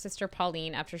visit her sister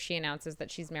Pauline after she announces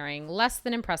that she's marrying less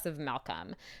than impressive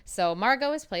Malcolm. So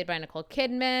Margot is played by Nicole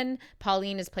Kidman,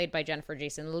 Pauline is played by Jennifer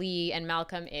Jason Leigh, and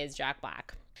Malcolm is Jack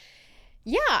Black.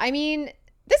 Yeah, I mean,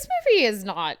 this movie is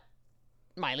not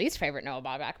my least favorite Noah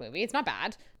Baumbach movie. It's not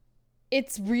bad.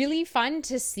 It's really fun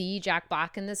to see Jack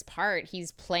Black in this part.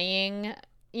 He's playing,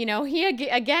 you know, he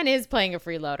again is playing a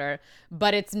freeloader,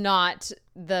 but it's not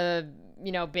the,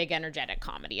 you know, big energetic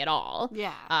comedy at all.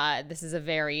 Yeah. This is a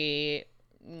very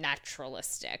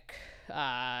naturalistic.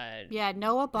 Yeah,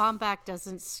 Noah Baumbach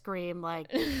doesn't scream like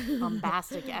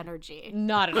bombastic energy.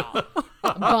 Not at all.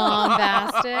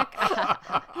 Bombastic.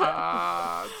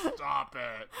 Stop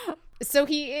it. So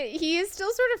he is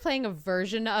still sort of playing a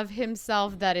version of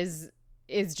himself that is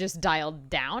just dialed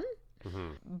down.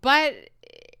 But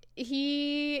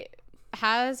he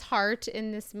has heart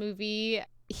in this movie.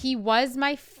 He was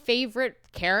my favorite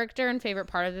character and favorite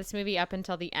part of this movie up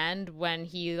until the end, when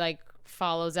he like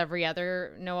follows every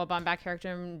other Noah Baumbach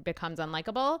character and becomes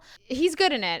unlikable. He's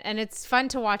good in it, and it's fun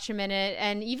to watch him in it.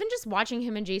 And even just watching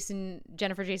him and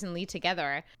Jennifer Jason Leigh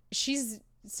together, she's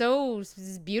so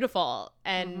beautiful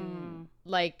and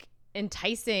like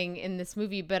enticing in this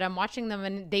movie. But I'm watching them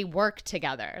and they work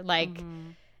together, like.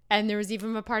 And there was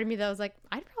even a part of me that was like,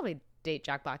 I'd probably date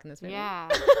Jack Black in this movie. Yeah.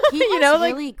 He has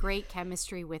like- really great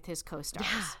chemistry with his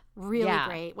co-stars. Really Yeah.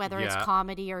 great. Whether it's Yeah.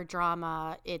 comedy or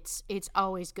drama, it's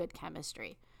always good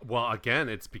chemistry. Well, again,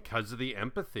 it's because of the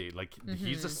empathy. Like,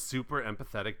 he's a super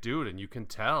empathetic dude, and you can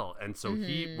tell. And so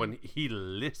when he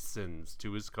listens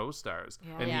to his co-stars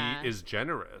and Yeah. he is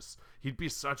generous, he'd be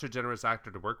such a generous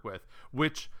actor to work with,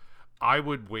 which I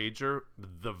would wager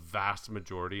the vast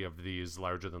majority of these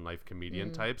larger-than-life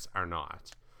comedian types are not.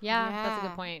 Yeah, that's a Yeah.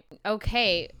 good point.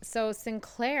 Okay, so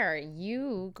Sinclair,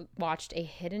 you watched a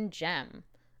hidden gem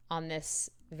on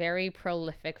this very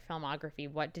prolific filmography.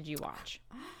 What did you watch?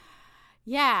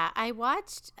 Yeah, I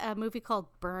watched a movie called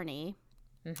Bernie,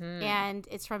 And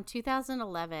it's from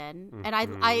 2011. And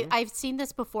I've seen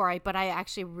this before, but I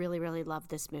actually really, really love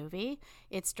this movie.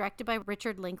 It's directed by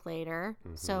Richard Linklater.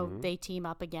 So they team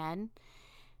up again.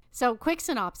 So quick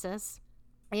synopsis.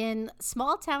 In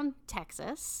small town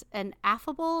Texas, an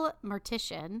affable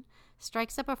mortician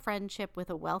strikes up a friendship with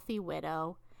a wealthy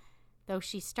widow. Though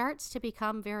she starts to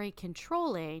become very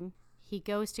controlling, he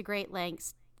goes to great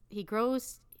lengths.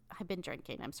 I've been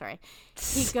drinking, I'm sorry.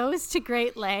 He goes to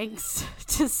great lengths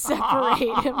to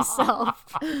separate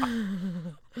himself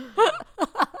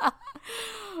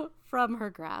from her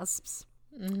grasps.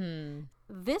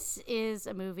 This is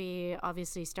a movie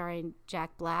obviously starring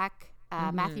Jack Black.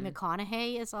 Matthew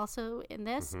McConaughey is also in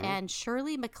this, and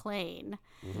Shirley MacLaine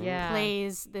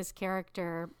plays this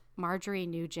character, Marjorie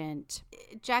Nugent.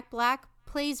 Jack Black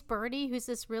plays Bernie, who's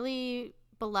this really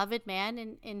beloved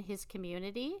man in his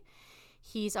community.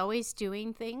 He's always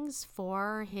doing things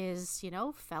for his,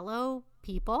 fellow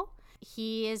people.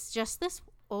 He is just this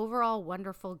overall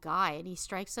wonderful guy, and he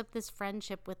strikes up this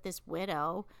friendship with this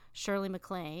widow, Shirley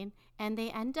MacLaine, and they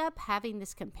end up having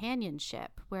this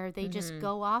companionship where they just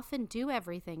go off and do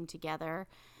everything together.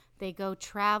 They go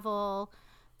travel,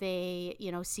 they,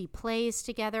 see plays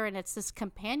together, and it's this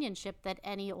companionship that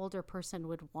any older person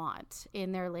would want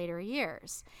in their later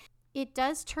years. It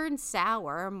does turn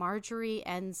sour. Marjorie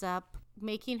ends up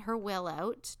making her will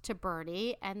out to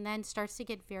Bernie and then starts to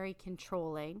get very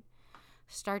controlling,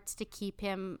 starts to keep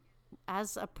him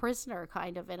as a prisoner,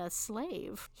 kind of, and a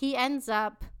slave. He ends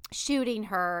up shooting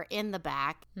her in the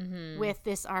back with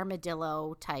this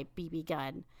armadillo type BB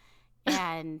gun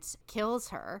and kills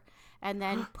her, and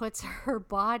then puts her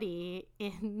body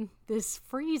in this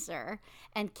freezer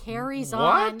and carries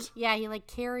on. Yeah, he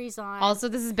carries on. Also,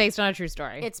 this is based on a true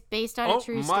story. It's based on a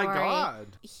true story. Oh my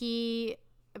God. He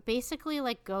basically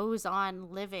goes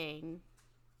on living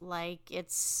like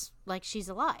it's like she's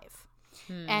alive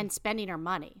and spending her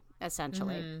money,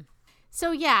 essentially.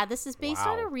 So yeah, this is based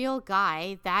on a real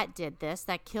guy that did this,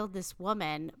 that killed this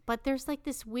woman. But there's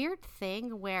this weird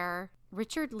thing where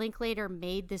Richard Linklater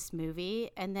made this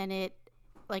movie and then it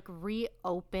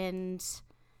reopened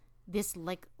this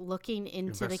looking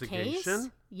into the case.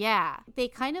 Yeah. They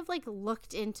kind of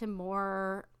looked into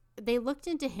more. They looked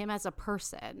into him as a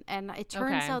person, and it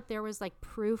turns out there was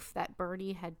proof that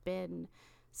Bernie had been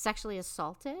sexually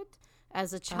assaulted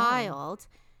as a child.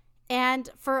 And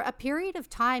for a period of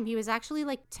time, he was actually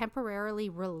temporarily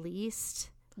released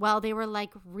while they were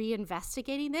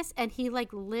reinvestigating this, and he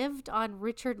lived on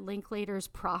Richard Linklater's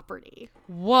property.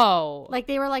 Whoa.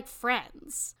 They were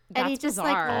friends. That's and he just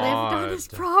bizarre. lived on his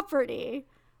property.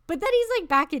 But then he's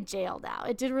back in jail now.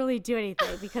 It didn't really do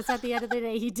anything because at the end of the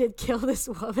day, he did kill this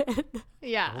woman.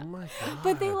 Yeah. Oh my God.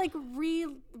 But they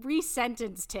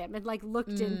re-sentenced him and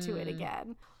looked into it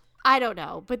again. I don't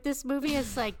know, but this movie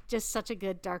is just such a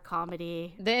good dark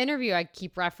comedy. The interview I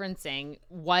keep referencing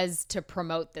was to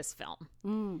promote this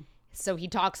film. So he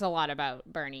talks a lot about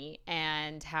Bernie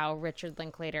and how Richard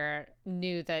Linklater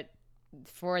knew that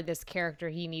for this character,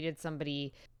 he needed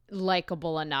somebody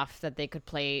likable enough that they could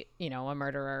play, a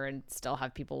murderer and still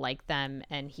have people like them.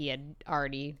 And he had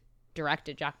already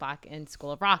directed Jack Black in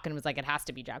School of Rock and was it has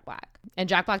to be Jack Black. And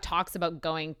Jack Black talks about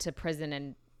going to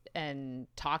prison and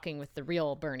talking with the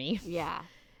real Bernie. Yeah.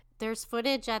 There's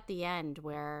footage at the end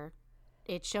where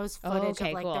it shows footage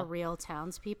of the real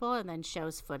townspeople and then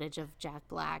shows footage of Jack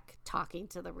Black talking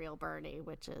to the real Bernie,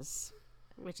 which is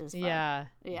fun. Yeah.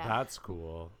 That's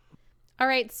cool. All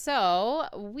right, so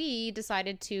we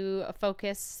decided to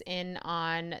focus in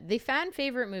on the fan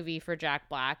favorite movie for Jack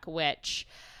Black, which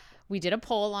we did a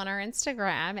poll on our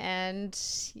Instagram, and,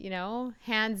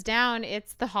 hands down,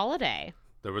 it's The Holiday.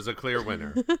 There was a clear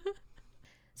winner.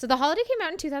 So The Holiday came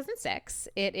out in 2006.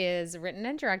 It is written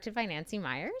and directed by Nancy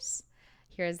Meyers.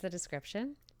 Here's the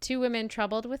description. 2 women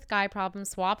troubled with guy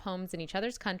problems swap homes in each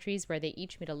other's countries where they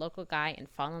each meet a local guy and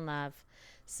fall in love.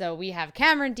 So we have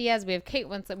Cameron Diaz, we have Kate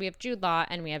Winslet, we have Jude Law,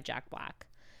 and we have Jack Black.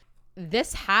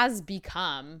 This has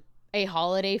become a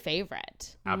holiday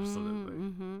favorite.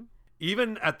 Absolutely.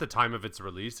 Even at the time of its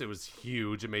release, it was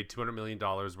huge. It made $200 million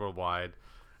worldwide.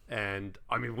 And,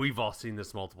 we've all seen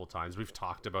this multiple times. We've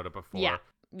talked about it before.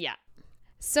 Yeah.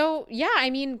 So,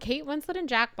 Kate Winslet and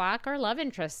Jack Black are love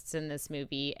interests in this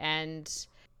movie. And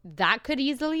that could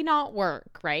easily not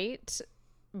work, right?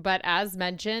 But as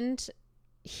mentioned,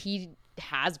 he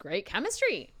has great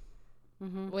chemistry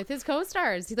with his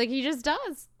co-stars. He just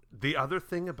does. The other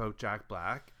thing about Jack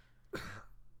Black,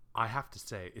 I have to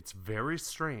say, it's very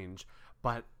strange,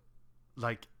 but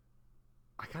I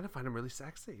kind of find him really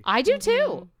sexy. I do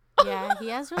too. Yeah, he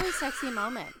has really sexy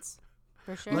moments.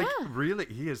 For sure. Like, really,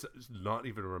 he is not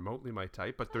even remotely my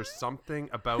type, but there's something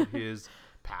about his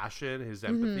passion, his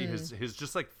empathy, his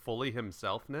just like fully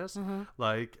himselfness.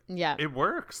 Like, Yeah. it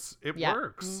works. It Yeah.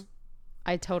 works.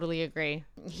 I totally agree.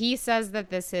 He says that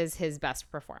this is his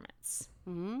best performance.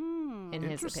 In his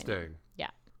opinion. Interesting. Yeah.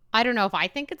 I don't know if I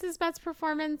think it's his best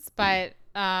performance, but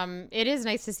it is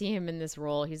nice to see him in this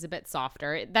role. He's a bit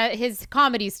softer. That his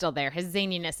comedy's still there. His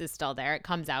zaniness is still there. It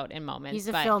comes out in moments. He's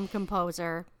a but- film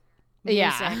composer.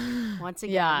 Yeah. Music, once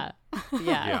again. Yeah. Yeah.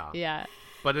 Yeah. Yeah.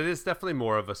 But it is definitely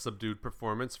more of a subdued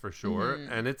performance for sure,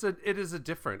 and it's a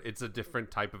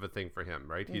different type of a thing for him,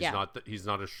 right? He's Yeah. he's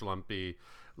not a schlumpy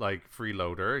like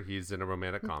freeloader. He's in a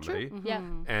romantic comedy, Yeah.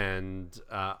 and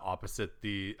opposite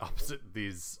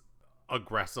these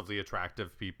aggressively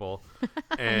attractive people,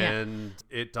 and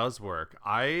it does work.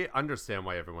 I understand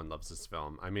why everyone loves this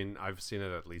film. I mean, I've seen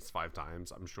it at least 5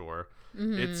 times. I'm sure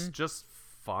it's just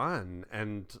fun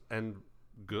and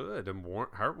good and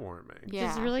heartwarming. Yeah.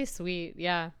 It's really sweet.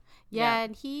 Yeah. Yeah,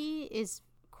 and he is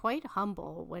quite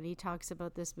humble when he talks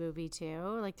about this movie too.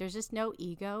 Like there's just no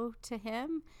ego to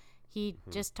him. He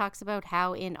just talks about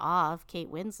how in awe of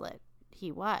Kate Winslet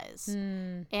he was.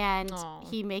 And Aw.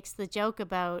 he makes the joke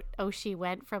about, she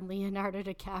went from Leonardo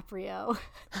DiCaprio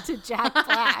to Jack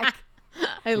Black.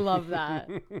 I love that.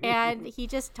 And he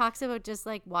just talks about just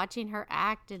like watching her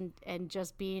act and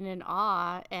just being in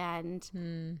awe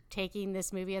and taking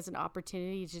this movie as an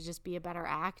opportunity to just be a better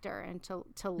actor and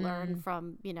to learn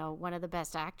from, one of the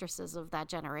best actresses of that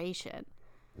generation.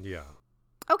 Yeah.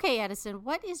 Okay, Edison,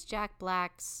 what is Jack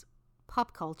Black's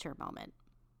pop culture moment?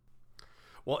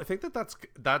 Well, I think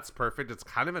that's perfect. It's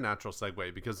kind of a natural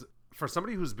segue because for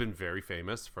somebody who's been very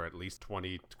famous for at least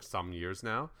 20 some years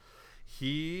now,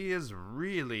 he is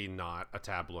really not a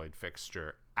tabloid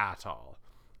fixture at all.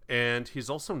 And he's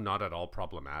also not at all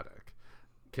problematic,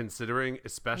 considering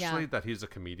especially that he's a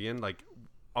comedian. Like,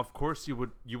 of course you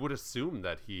would assume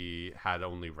that he had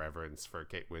only reverence for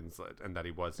Kate Winslet and that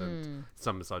he wasn't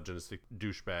some misogynistic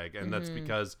douchebag. And that's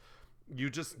because you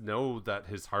just know that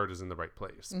his heart is in the right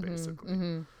place,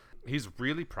 basically. He's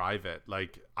really private.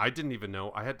 Like, I didn't even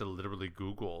know. I had to literally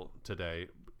Google today,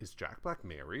 is Jack Black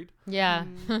married? Yeah.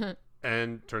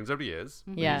 And turns out he is.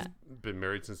 Yeah. He's been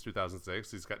married since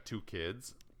 2006. He's got 2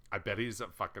 kids. I bet he's a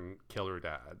fucking killer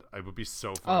dad. It would be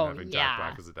so fun having Jack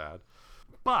Black as a dad.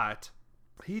 But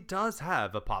he does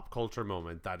have a pop culture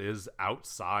moment that is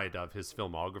outside of his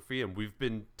filmography, and we've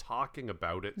been talking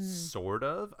about it sort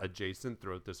of adjacent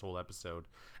throughout this whole episode,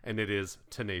 and it is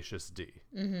Tenacious D.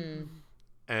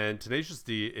 And Tenacious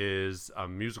D is a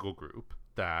musical group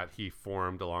that he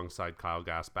formed alongside Kyle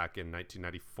Gass back in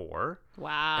 1994.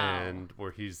 Wow. And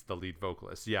where he's the lead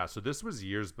vocalist. Yeah, so this was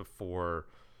years before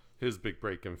his big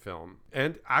break in film.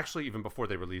 And actually even before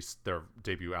they released their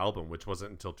debut album, which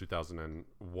wasn't until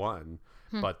 2001.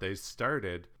 But they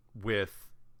started with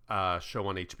a show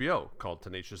on HBO called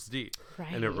Tenacious D. Right,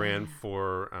 And it ran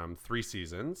for 3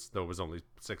 seasons, though it was only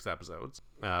 6 episodes,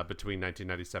 between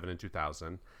 1997 and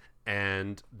 2000.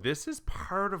 And this is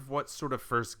part of what sort of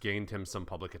first gained him some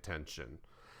public attention.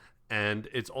 And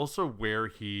it's also where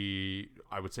he,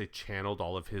 I would say, channeled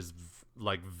all of his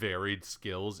varied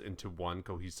skills into one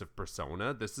cohesive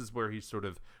persona. This is where he sort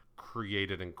of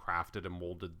created and crafted and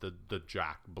molded the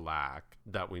Jack Black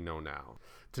that we know now.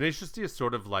 Tenacious D is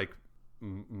sort of like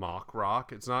mock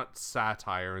rock. It's not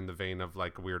satire in the vein of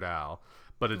like Weird Al,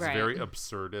 but it's very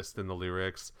absurdist in the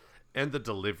lyrics. And the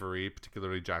delivery,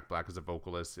 particularly Jack Black as a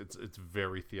vocalist, it's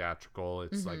very theatrical.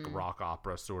 It's like rock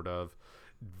opera sort of,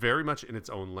 very much in its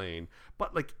own lane.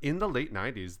 But like in the late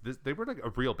 90s, they were like a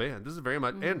real band. This is very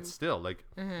much, and still like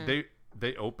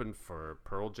they opened for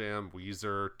Pearl Jam,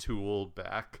 Weezer, Tool,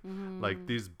 Beck, like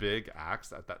these big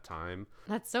acts at that time.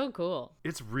 That's so cool.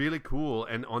 It's really cool.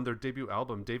 And on their debut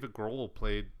album, David Grohl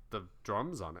played the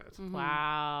drums on it.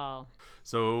 Wow.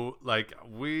 So like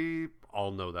we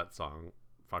all know that song,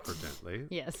 Fuck Her Gently.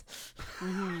 Yes.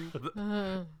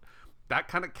 That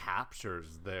kind of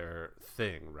captures their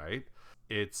thing, right?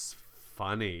 It's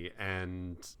funny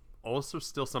and also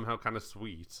still somehow kind of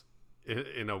sweet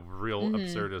in a real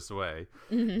absurdist way.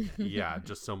 Yeah,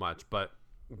 just so much. But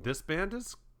this band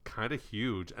is kind of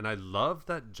huge. And I love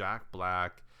that Jack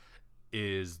Black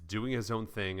is doing his own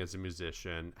thing as a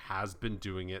musician, has been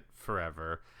doing it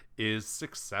forever, is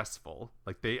successful.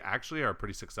 Like, they actually are a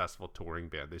pretty successful touring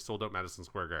band. They sold out Madison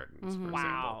Square Gardens, for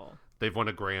example. They've won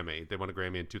a Grammy. They won a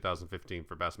Grammy in 2015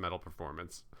 for Best Metal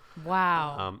Performance.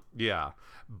 Wow. Yeah.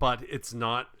 But it's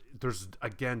not, there's,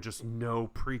 again, just no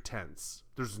pretense.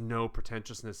 There's no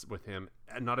pretentiousness with him,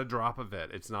 and not a drop of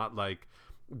it. It's not like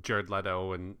Jared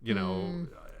Leto and, you know,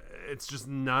 it's just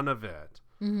none of it.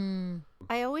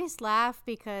 I always laugh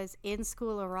because in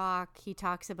School of Rock, he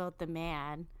talks about the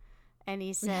man. And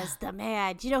he says, the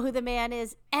man. Do you know who the man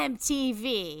is?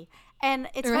 MTV. And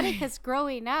it's funny because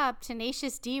growing up,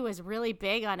 Tenacious D was really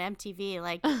big on MTV.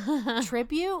 Like,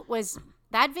 Tribute was,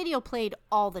 that video played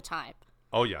all the time.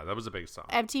 Oh, yeah, that was a big song.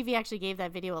 MTV actually gave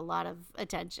that video a lot of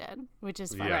attention, which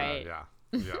is funny.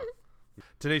 Yeah.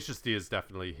 Tenacious D is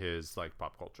definitely his, like,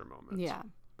 pop culture moment. Yeah.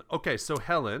 Okay, so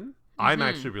Helen, I'm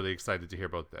actually really excited to hear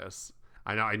about this.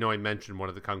 I know I mentioned one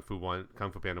of the Kung Fu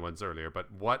Panda ones earlier,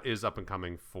 but what is up and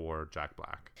coming for Jack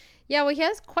Black? Yeah, well, he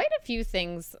has quite a few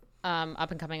things up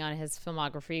and coming on his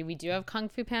filmography. We do have Kung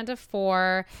Fu Panda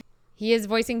 4. He is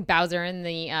voicing Bowser in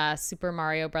the Super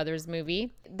Mario Brothers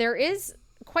movie. There is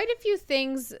quite a few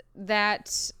things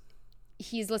that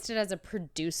he's listed as a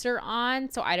producer on,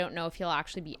 so I don't know if he'll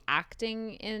actually be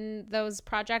acting in those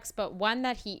projects, but one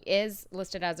that he is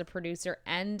listed as a producer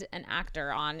and an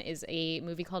actor on is a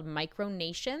movie called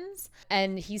Micronations,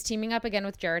 and he's teaming up again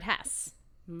with Jared Hess.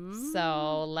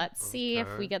 So let's see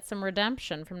if we get some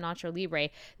redemption from Nacho Libre.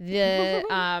 The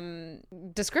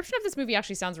description of this movie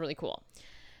actually sounds really cool.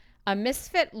 A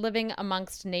misfit living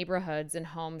amongst neighborhoods and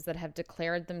homes that have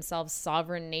declared themselves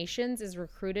sovereign nations is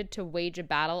recruited to wage a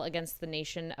battle against the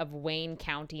nation of Wayne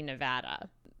County, Nevada.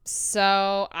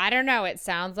 So, I don't know. It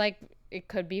sounds like it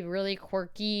could be really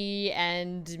quirky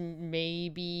and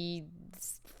maybe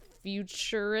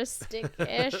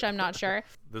futuristic-ish. I'm not sure.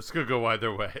 This could go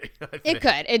either way. It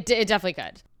could. It definitely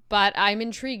could. But I'm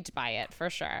intrigued by it for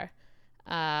sure.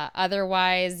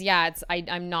 Otherwise, yeah,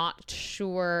 I'm not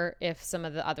sure if some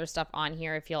of the other stuff on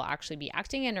here, if he'll actually be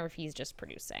acting in or if he's just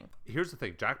producing. Here's the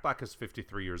thing. Jack Black is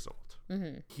 53 years old.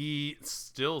 He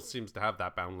still seems to have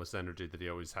that boundless energy that he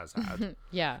always has had.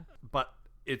 Yeah. But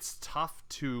it's tough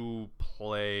to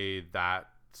play that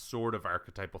sort of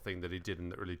archetypal thing that he did in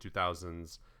the early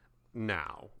 2000s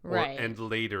now. Right. And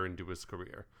later into his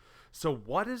career. So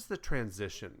what is the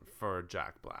transition for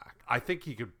Jack Black? I think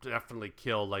he could definitely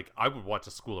kill, like, I would watch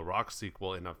a School of Rock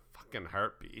sequel in a fucking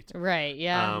heartbeat. Right,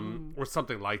 yeah. Or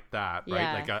something like that, right?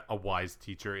 Yeah. Like a wise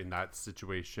teacher in that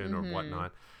situation or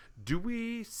whatnot. Do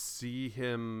we see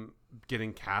him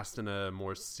getting cast in a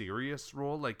more serious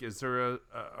role? Like, is there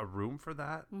a room for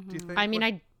that, do you think? I mean,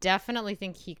 I definitely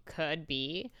think he could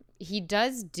be. He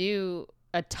does do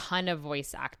a ton of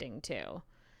voice acting, too,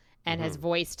 and has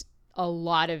voiced a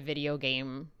lot of video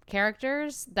game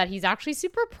characters that he's actually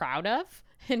super proud of,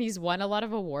 and he's won a lot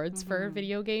of awards for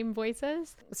video game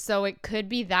voices. So it could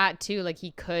be that too, like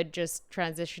he could just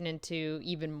transition into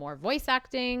even more voice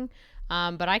acting,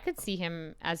 but I could see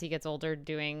him as he gets older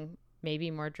doing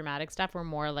maybe more dramatic stuff or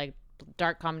more like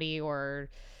dark comedy or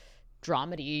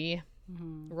dramedy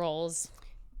roles.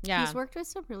 Yeah, He's worked with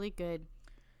some really good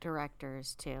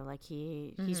directors too, like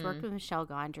he's worked with Michel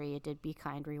Gondry. It did Be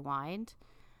Kind, Rewind,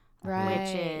 right,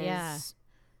 which is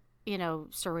you know,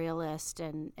 surrealist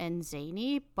and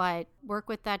zany, but work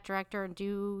with that director and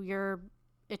do your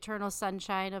Eternal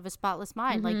Sunshine of a Spotless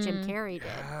Mind like Jim Carrey did.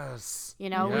 Yes.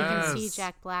 You know, we can see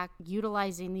Jack Black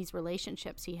utilizing these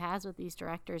relationships he has with these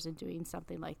directors and doing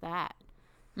something like that.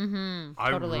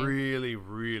 totally. I really,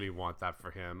 really want that for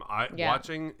him.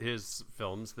 Watching his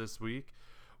films this week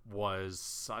was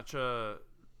such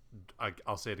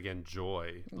I'll say it again,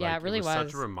 joy. Yeah, it really was.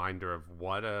 Such a reminder of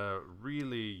what a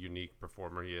really unique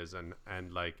performer he is,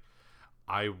 and like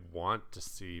I want to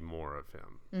see more of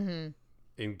him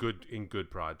in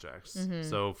good projects.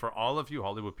 So for all of you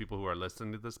Hollywood people who are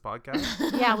listening to this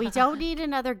podcast, Yeah, we don't need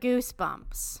another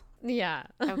Goosebumps. Yeah.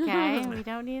 Okay, we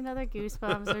don't need another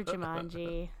Goosebumps or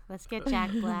Jumanji. Let's get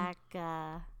Jack Black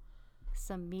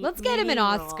some meat. Let's get him an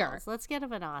Oscar. Rolls. Let's get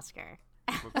him an Oscar.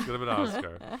 let's give him an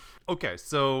Oscar. Okay,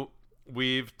 so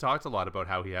we've talked a lot about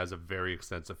how he has a very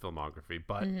extensive filmography,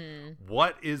 but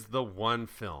what is the one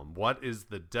film? What is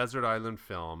the desert island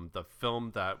film? The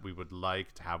film that we would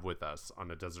like to have with us on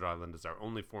a desert island as our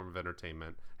only form of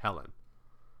entertainment? Helen.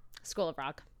 School of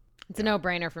Rock. It's a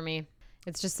no-brainer for me.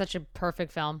 It's just such a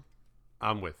perfect film.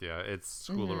 I'm with you. It's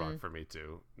School of Rock for me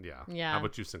too. Yeah. Yeah. How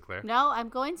about you, Sinclair? No, I'm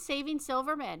going Saving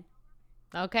Silverman.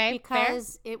 Okay,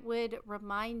 Because it would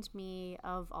remind me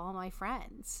of all my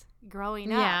friends growing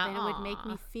up. Yeah, And it would make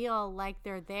me feel like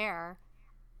they're there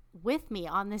with me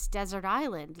on this desert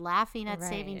island laughing at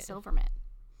Saving Right. Silverman.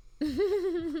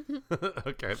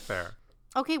 Okay, fair.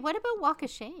 Okay, what about Walk of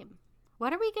Shame?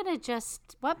 What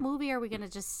movie are we going to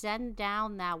just send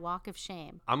down that Walk of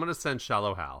Shame? I'm gonna send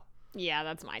Shallow Hal. Yeah,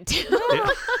 that's mine too.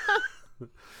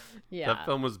 Yeah. That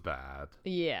film was bad.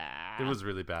 Yeah. It was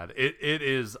really bad. It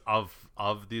is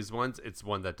of these ones, it's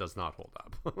one that does not hold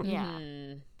up.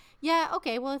 Yeah. Yeah,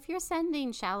 okay. Well, if you're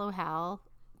sending Shallow Hal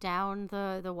down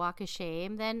the Walk of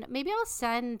Shame, then maybe I'll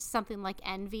send something like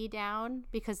Envy down,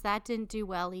 because that didn't do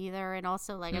well either. And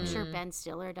also, like, I'm sure Ben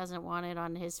Stiller doesn't want it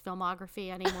on his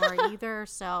filmography anymore either.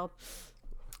 So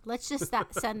let's just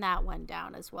send that one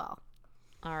down as well.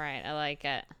 All right, I like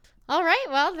it. All right,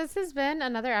 well, this has been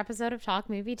another episode of Talk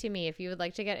Movie to Me. If you would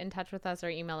like to get in touch with us, our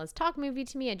email is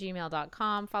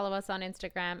talkmovietome@gmail.com. Follow us on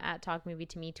Instagram at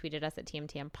talkmovietome. Tweet at us at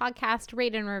TMTM Podcast.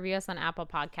 Rate and review us on Apple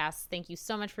Podcasts. Thank you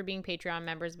so much for being Patreon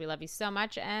members. We love you so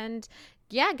much. And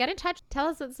yeah, get in touch. Tell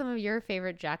us what some of your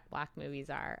favorite Jack Black movies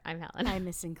are. I'm Helen. I'm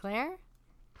Miss Sinclair.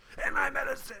 And I'm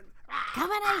Edison.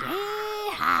 Coming at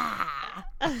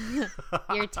you.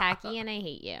 You're tacky and I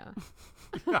hate you.